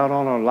go on about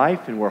our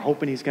life and we're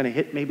hoping he's going to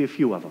hit maybe a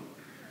few of them.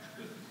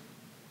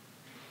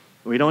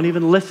 We don't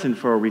even listen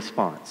for a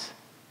response.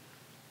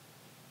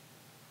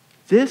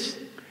 This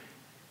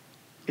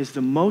is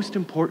the most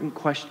important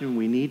question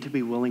we need to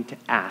be willing to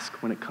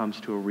ask when it comes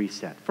to a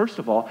reset. First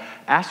of all,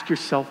 ask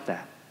yourself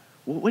that.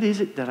 What is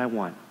it that I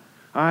want?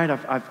 All right,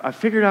 I've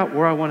figured out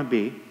where I want to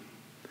be.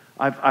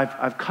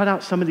 I've cut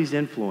out some of these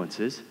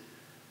influences.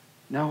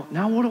 Now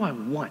what do I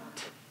want?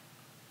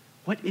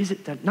 What is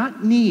it that,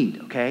 not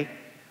need, okay,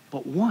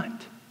 but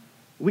want?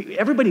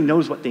 Everybody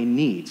knows what they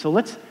need, so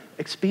let's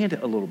expand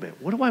it a little bit.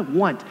 What do I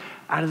want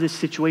out of this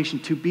situation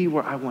to be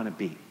where I want to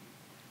be?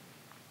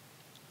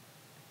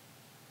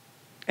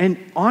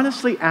 And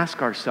honestly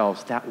ask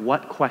ourselves that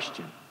what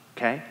question,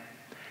 okay?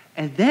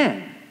 And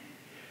then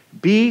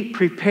be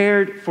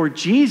prepared for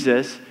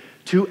Jesus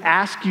to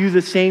ask you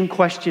the same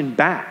question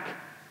back.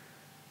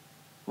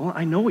 Well,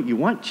 I know what you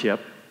want, Chip.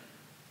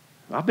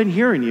 I've been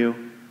hearing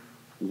you.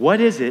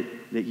 What is it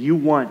that you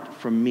want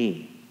from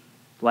me?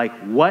 Like,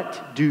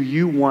 what do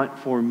you want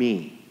for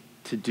me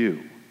to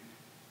do?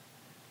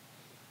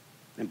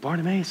 And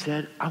Bartimaeus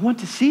said, I want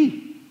to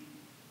see.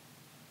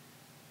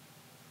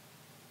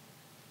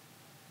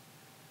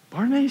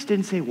 Bartimaeus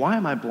didn't say, why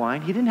am I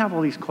blind? He didn't have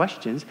all these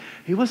questions.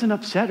 He wasn't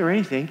upset or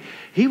anything.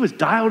 He was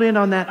dialed in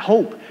on that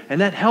hope and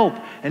that help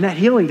and that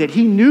healing that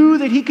he knew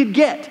that he could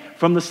get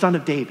from the Son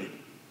of David.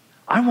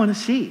 I want to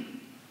see.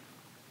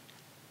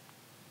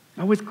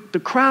 Now with the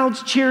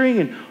crowds cheering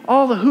and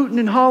all the hooting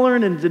and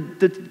hollering and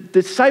the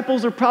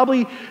disciples are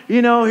probably,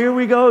 here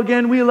we go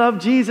again. We love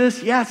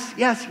Jesus. Yes,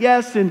 yes,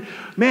 yes. And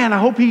man, I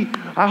hope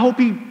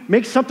he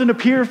makes something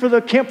appear for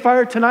the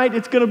campfire tonight.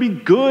 It's going to be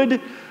good.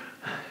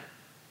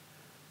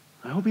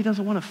 I hope he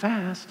doesn't want to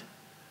fast.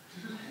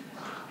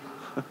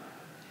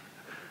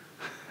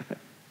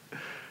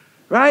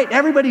 Right?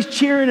 Everybody's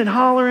cheering and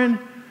hollering.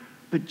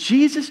 But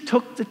Jesus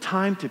took the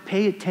time to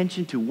pay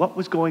attention to what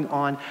was going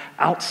on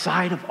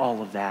outside of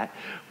all of that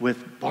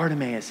with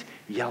Bartimaeus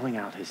yelling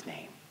out his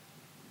name.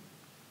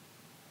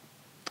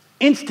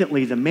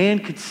 Instantly, the man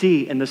could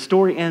see, and the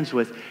story ends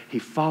with, he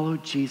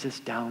followed Jesus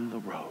down the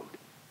road.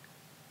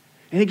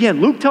 And again,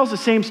 Luke tells the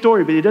same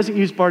story, but he doesn't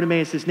use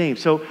Bartimaeus' name.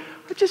 So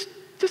just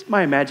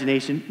my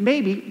imagination,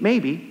 maybe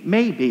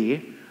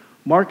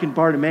Mark and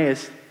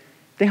Bartimaeus,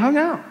 they hung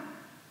out.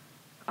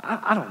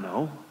 I don't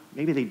know.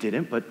 Maybe they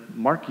didn't, but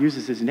Mark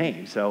uses his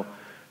name, so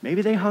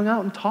maybe they hung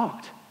out and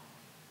talked.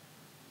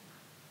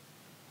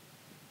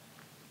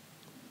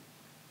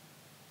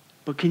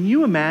 But can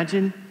you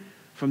imagine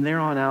from there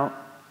on out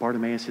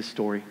Bartimaeus'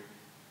 story?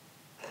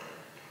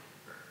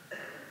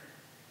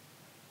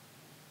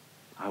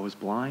 I was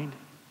blind,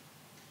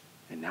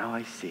 and now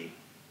I see.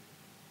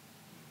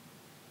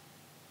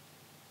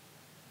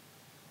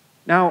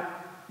 Now,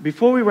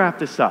 before we wrap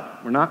this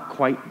up, we're not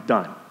quite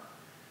done.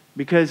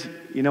 Because,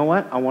 you know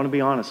what? I want to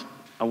be honest.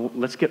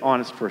 Let's get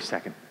honest for a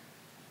second.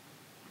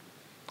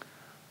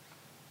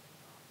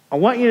 I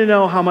want you to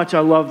know how much I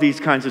love these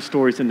kinds of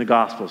stories in the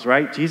Gospels,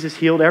 right? Jesus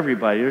healed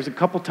everybody. There's a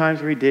couple times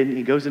where he didn't.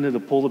 He goes into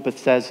the pool of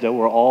Bethesda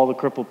where all the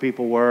crippled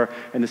people were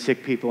and the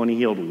sick people, and he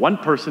healed one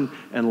person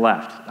and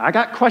left. I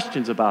got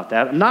questions about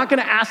that. I'm not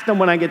going to ask them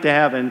when I get to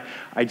heaven.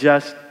 I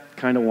just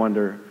kind of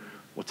wonder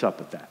what's up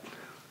with that.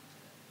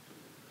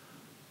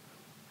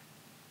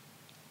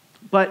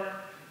 But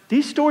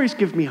these stories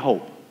give me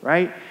hope,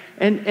 right?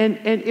 And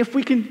if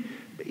we can,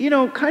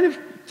 kind of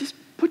just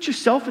put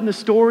yourself in the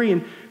story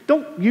and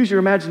don't use your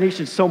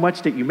imagination so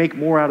much that you make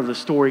more out of the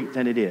story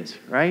than it is,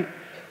 right?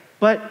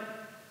 But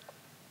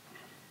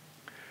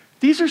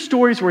these are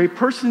stories where a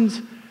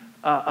person's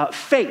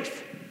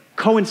faith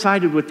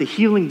coincided with the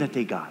healing that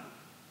they got.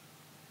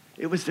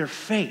 It was their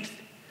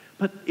faith.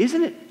 But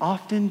isn't it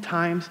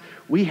oftentimes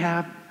we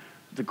have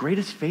the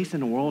greatest faith in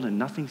the world and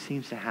nothing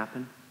seems to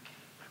happen?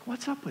 Like,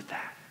 what's up with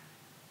that?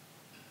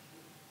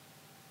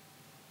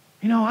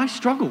 I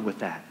struggle with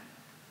that.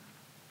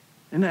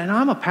 And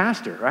I'm a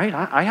pastor, right?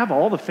 I have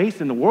all the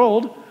faith in the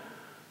world.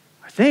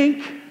 I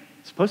think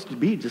it's supposed to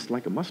be just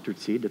like a mustard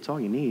seed. That's all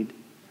you need.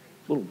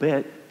 A little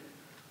bit.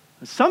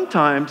 And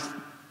sometimes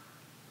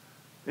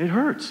it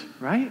hurts,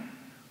 right?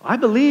 I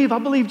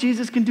believe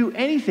Jesus can do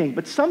anything.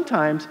 But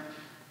sometimes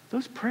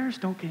those prayers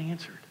don't get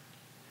answered.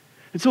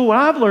 And so what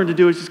I've learned to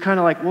do is just kind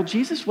of like, well,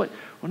 Jesus, what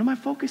am I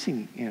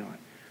focusing on?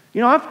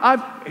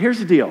 Here's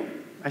the deal.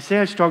 I say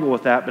I struggle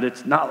with that, but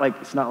it's not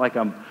like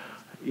I'm,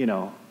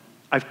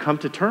 I've come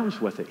to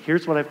terms with it.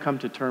 Here's what I've come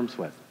to terms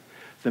with.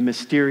 The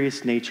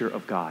mysterious nature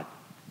of God.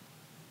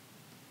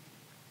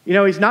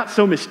 He's not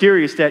so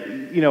mysterious that,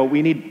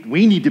 we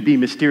need to be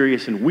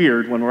mysterious and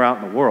weird when we're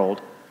out in the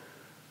world.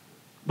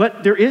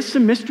 But there is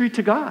some mystery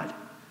to God,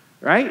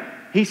 right?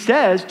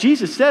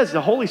 Jesus says,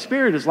 the Holy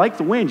Spirit is like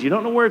the wind. You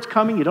don't know where it's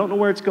coming. You don't know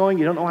where it's going.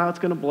 You don't know how it's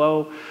going to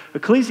blow.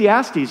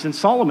 Ecclesiastes and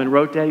Solomon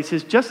wrote that. He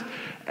says, just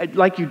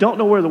like you don't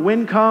know where the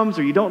wind comes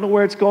or you don't know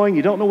where it's going,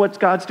 you don't know what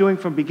God's doing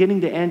from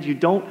beginning to end, you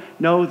don't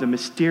know the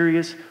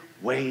mysterious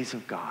ways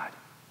of God.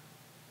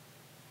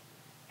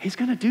 He's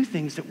going to do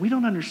things that we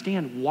don't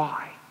understand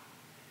why.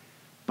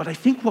 But I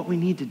think what we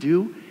need to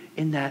do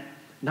in that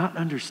not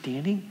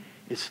understanding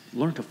is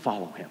learn to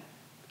follow him.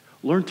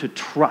 Learn to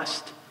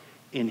trust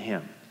in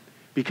him.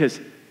 Because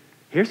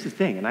here's the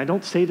thing, and I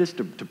don't say this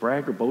to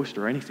brag or boast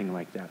or anything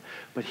like that,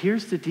 but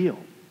here's the deal.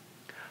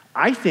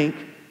 I think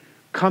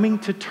coming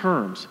to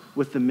terms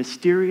with the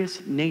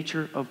mysterious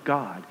nature of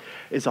God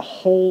is a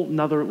whole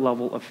nother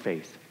level of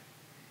faith.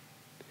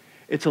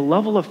 It's a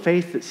level of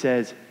faith that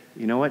says,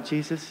 you know what,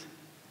 Jesus?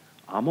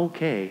 I'm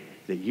okay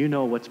that you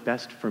know what's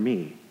best for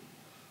me,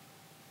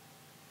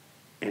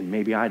 and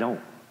maybe I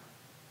don't.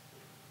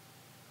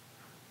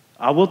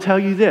 I will tell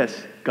you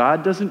this,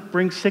 God doesn't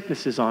bring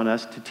sicknesses on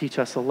us to teach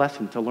us a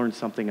lesson, to learn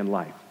something in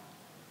life.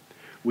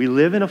 We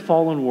live in a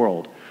fallen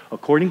world.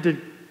 According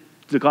to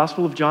the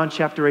Gospel of John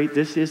chapter 8,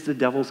 this is the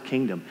devil's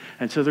kingdom.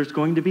 And so there's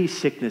going to be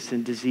sickness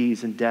and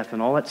disease and death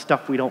and all that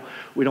stuff we don't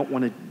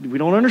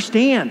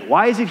understand.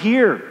 Why is it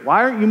here?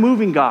 Why aren't you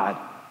moving, God?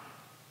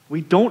 We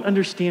don't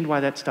understand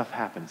why that stuff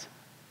happens.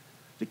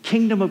 The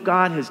kingdom of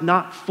God has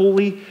not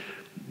fully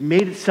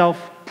made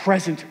itself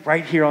present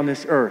right here on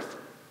this earth.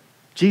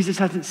 Jesus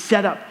hasn't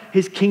set up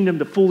his kingdom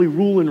to fully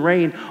rule and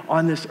reign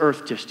on this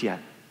earth just yet.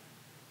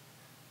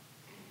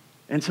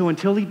 And so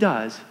until he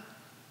does,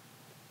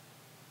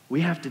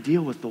 we have to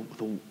deal with the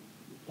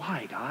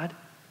why, God?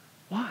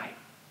 Why?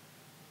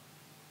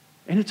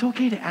 And it's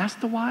okay to ask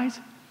the whys,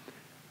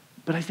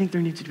 but I think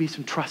there needs to be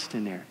some trust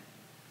in there.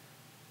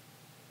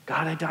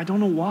 God, I don't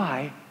know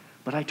why,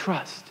 but I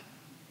trust.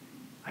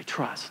 I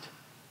trust.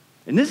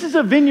 And this is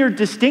a vineyard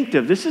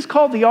distinctive. This is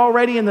called the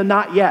already and the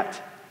not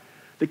yet.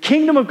 The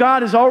kingdom of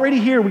God is already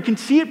here. We can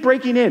see it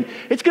breaking in.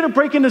 It's going to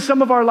break into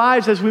some of our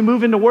lives as we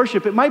move into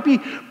worship. It might be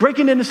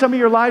breaking into some of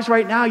your lives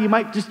right now. You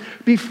might just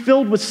be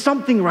filled with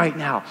something right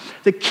now.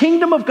 The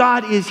kingdom of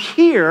God is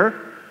here,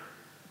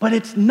 but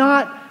it's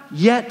not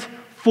yet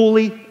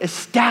fully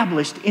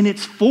established in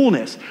its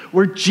fullness,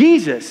 where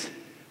Jesus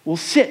will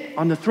sit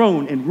on the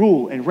throne and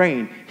rule and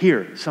reign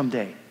here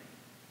someday.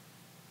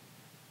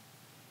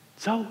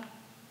 So,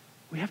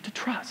 we have to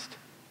trust.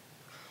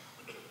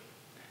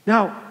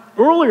 Now,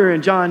 earlier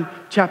in John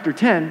chapter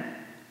 10,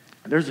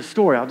 there's a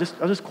story. I'll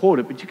just quote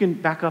it, but you can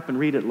back up and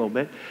read it a little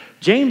bit.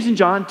 James and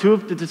John, two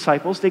of the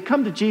disciples, they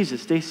come to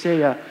Jesus. They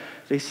say,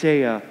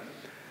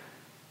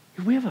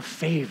 we have a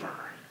favor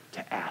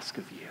to ask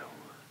of you.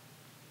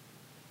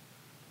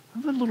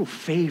 We have a little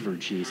favor,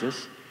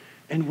 Jesus.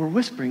 And we're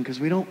whispering because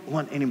we don't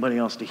want anybody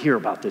else to hear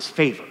about this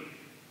favor.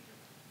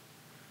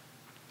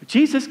 But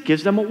Jesus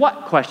gives them a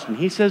what question.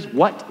 He says,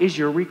 what is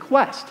your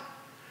request?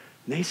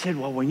 And they said,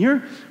 well, when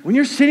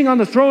you're sitting on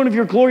the throne of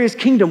your glorious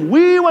kingdom,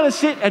 we want to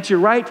sit at your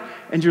right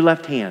and your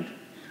left hand.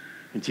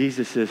 And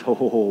Jesus says,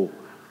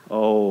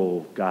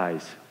 oh,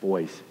 guys,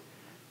 boys,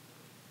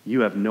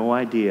 you have no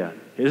idea.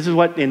 This is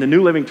what, in the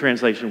New Living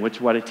Translation, which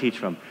is what I teach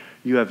from,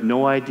 you have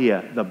no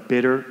idea the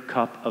bitter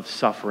cup of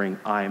suffering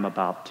I am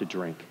about to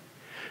drink.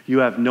 You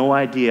have no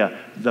idea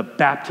the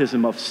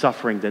baptism of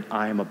suffering that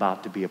I am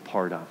about to be a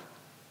part of,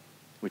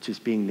 which is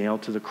being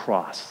nailed to the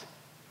cross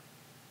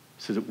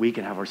so that we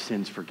can have our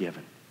sins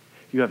forgiven.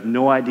 You have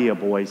no idea,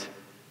 boys.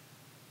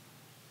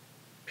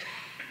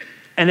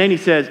 And then he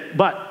says,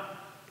 but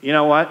you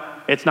know what?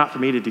 It's not for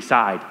me to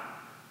decide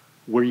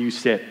where you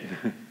sit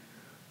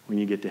when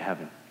you get to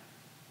heaven.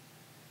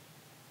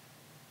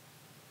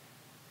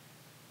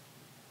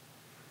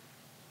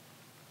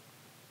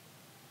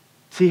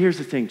 See, here's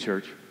the thing,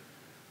 church.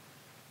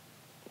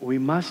 We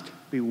must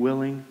be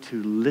willing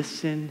to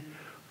listen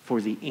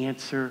for the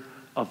answer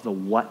of the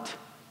what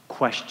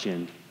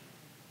question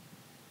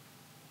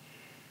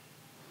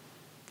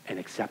and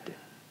accept it.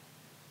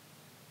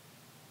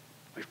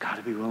 We've got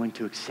to be willing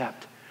to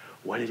accept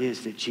what it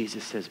is that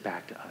Jesus says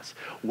back to us,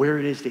 where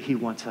it is that he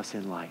wants us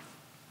in life.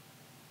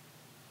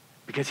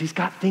 Because he's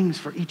got things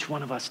for each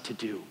one of us to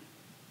do.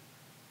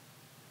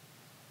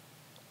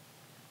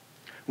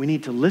 We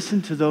need to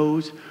listen to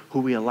those who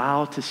we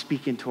allow to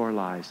speak into our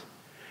lives.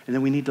 And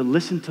then we need to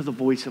listen to the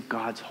voice of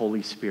God's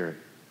Holy Spirit.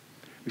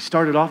 We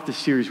started off this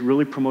series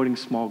really promoting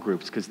small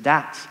groups because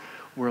that's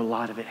where a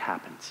lot of it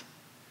happens.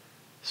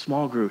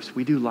 Small groups,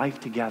 we do life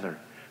together.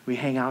 We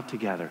hang out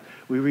together.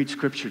 We read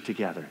scripture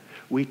together.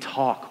 We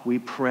talk, we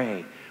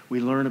pray, we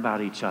learn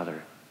about each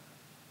other.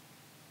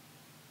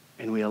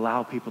 And we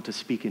allow people to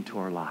speak into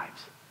our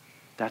lives.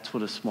 That's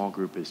what a small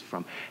group is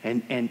from.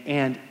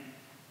 And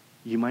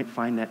you might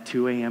find that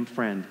 2 a.m.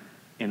 friend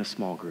in a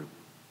small group.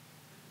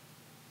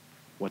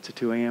 What's a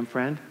 2 a.m.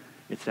 friend?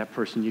 It's that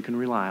person you can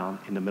rely on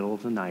in the middle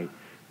of the night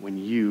when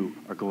you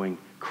are going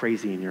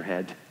crazy in your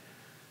head.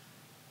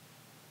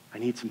 I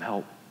need some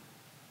help.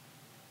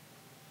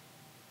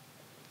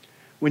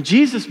 When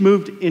Jesus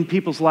moved in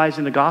people's lives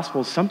in the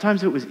Gospels,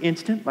 sometimes it was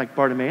instant, like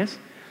Bartimaeus.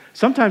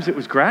 Sometimes it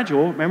was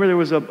gradual. Remember, there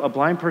was a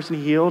blind person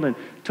he healed and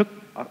took,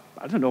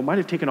 I don't know, it might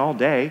have taken all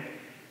day.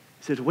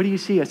 He said, what do you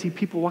see? I see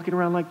people walking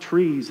around like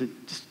trees,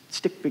 just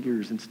stick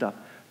figures and stuff.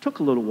 Took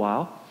a little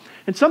while.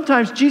 And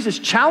sometimes Jesus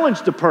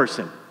challenged the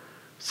person.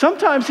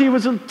 Sometimes he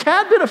was a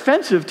tad bit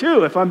offensive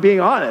too, if I'm being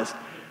honest.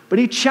 But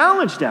he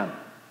challenged them.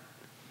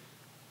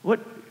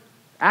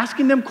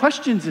 Asking them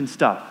questions and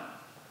stuff.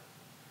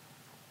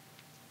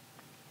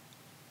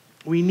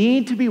 We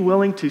need to be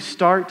willing to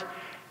start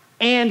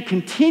and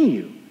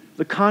continue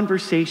the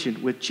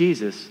conversation with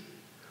Jesus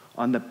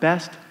on the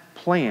best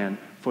plan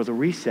for the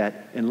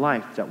reset in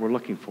life that we're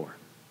looking for.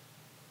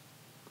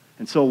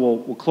 And so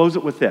we'll close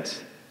it with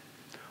this.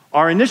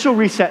 Our initial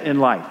reset in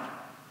life,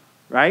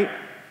 right,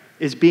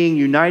 is being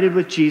united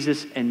with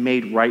Jesus and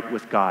made right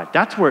with God.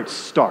 That's where it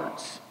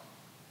starts.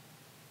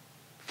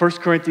 1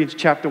 Corinthians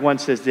chapter 1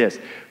 says this,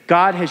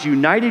 God has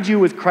united you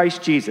with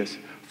Christ Jesus.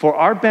 For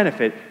our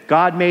benefit,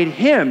 God made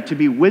him to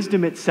be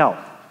wisdom itself.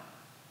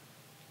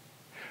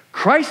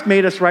 Christ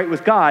made us right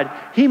with God.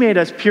 He made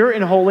us pure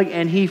and holy,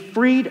 and he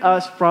freed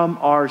us from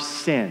our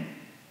sin.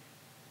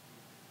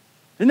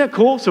 Isn't that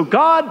cool? So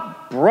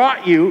God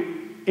brought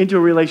you into a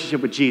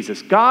relationship with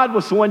Jesus. God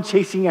was the one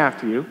chasing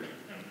after you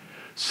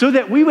so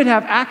that we would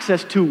have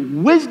access to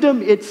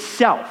wisdom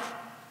itself,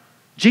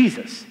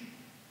 Jesus.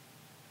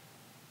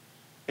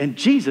 And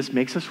Jesus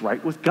makes us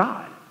right with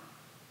God.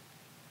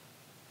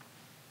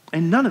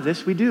 And none of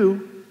this we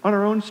do on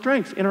our own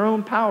strength, in our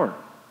own power.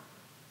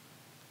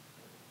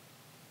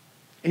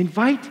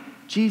 Invite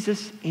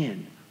Jesus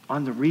in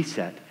on the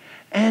reset.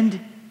 And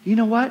you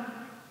know what?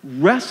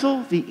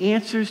 Wrestle the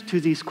answers to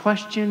these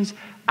questions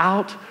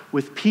out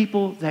with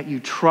people that you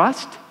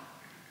trust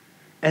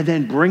and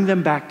then bring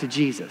them back to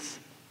Jesus.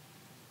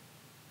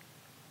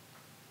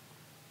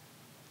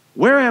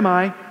 Where am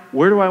I?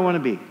 Where do I want to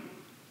be?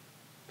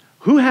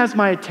 Who has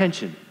my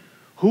attention?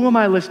 Who am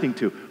I listening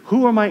to?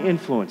 Who are my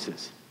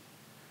influences?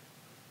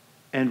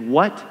 And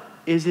what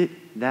is it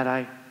that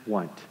I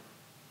want?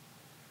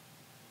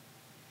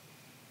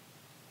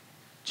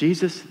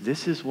 Jesus,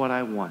 this is what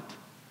I want.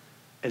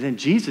 And then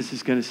Jesus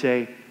is going to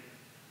say,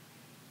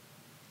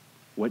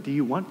 what do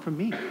you want from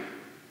me?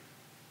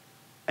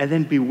 And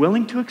then be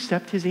willing to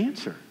accept his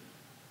answer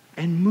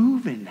and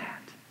move in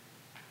that.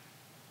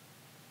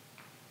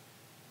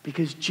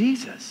 Because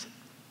Jesus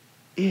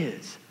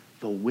is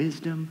the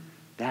wisdom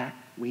that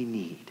we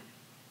need.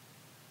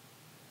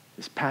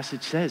 This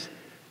passage says,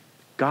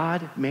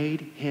 God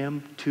made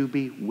him to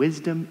be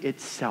wisdom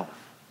itself.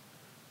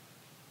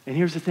 And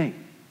here's the thing,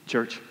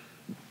 church.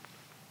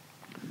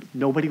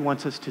 Nobody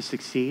wants us to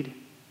succeed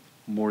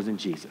more than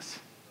Jesus.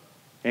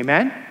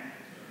 Amen?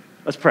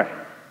 Let's pray.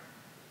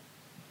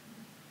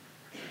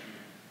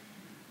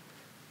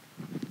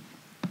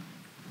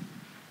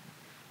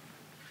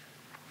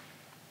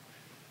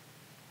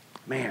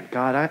 Man,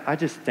 God, I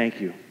just thank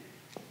you.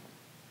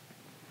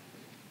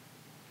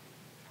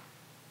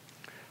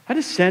 I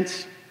just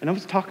sense, and I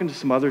was talking to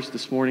some others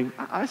this morning,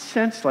 I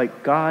sense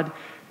like God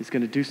is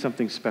going to do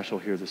something special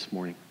here this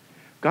morning.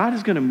 God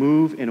is going to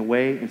move in a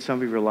way in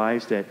some of your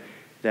lives that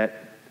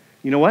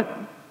you know what?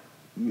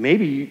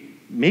 Maybe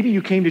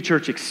you came to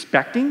church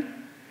expecting,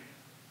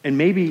 and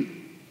maybe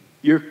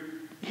you're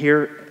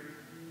here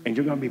and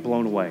you're going to be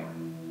blown away.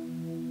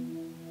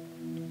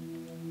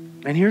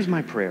 And here's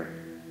my prayer.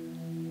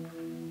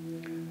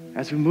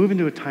 As we move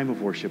into a time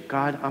of worship,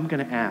 God, I'm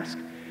going to ask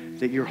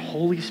that your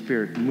Holy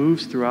Spirit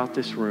moves throughout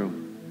this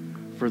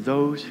room for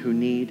those who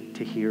need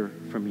to hear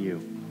from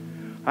you.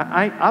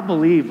 I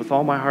believe with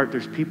all my heart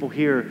there's people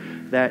here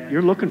that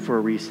you're looking for a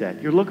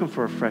reset. You're looking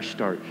for a fresh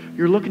start.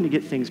 You're looking to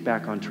get things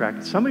back on track.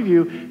 And some of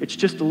you, it's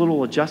just a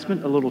little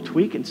adjustment, a little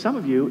tweak. And some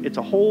of you, it's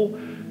a whole,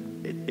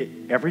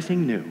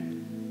 everything new.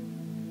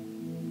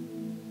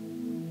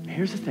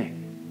 Here's the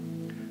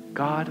thing.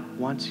 God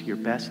wants your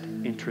best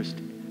interest.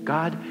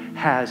 God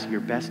has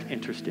your best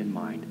interest in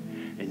mind.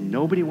 And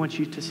nobody wants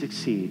you to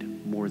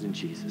succeed more than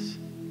Jesus.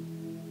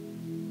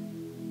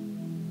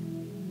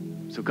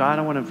 So God,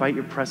 I want to invite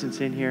your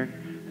presence in here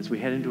as we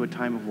head into a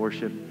time of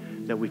worship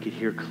that we could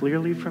hear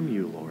clearly from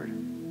you, Lord,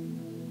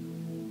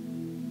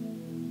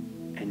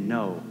 and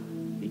know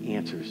the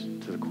answers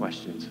to the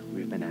questions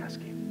we've been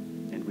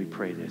asking. And we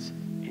pray this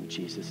in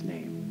Jesus'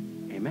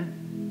 name.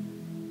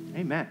 Amen.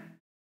 Amen.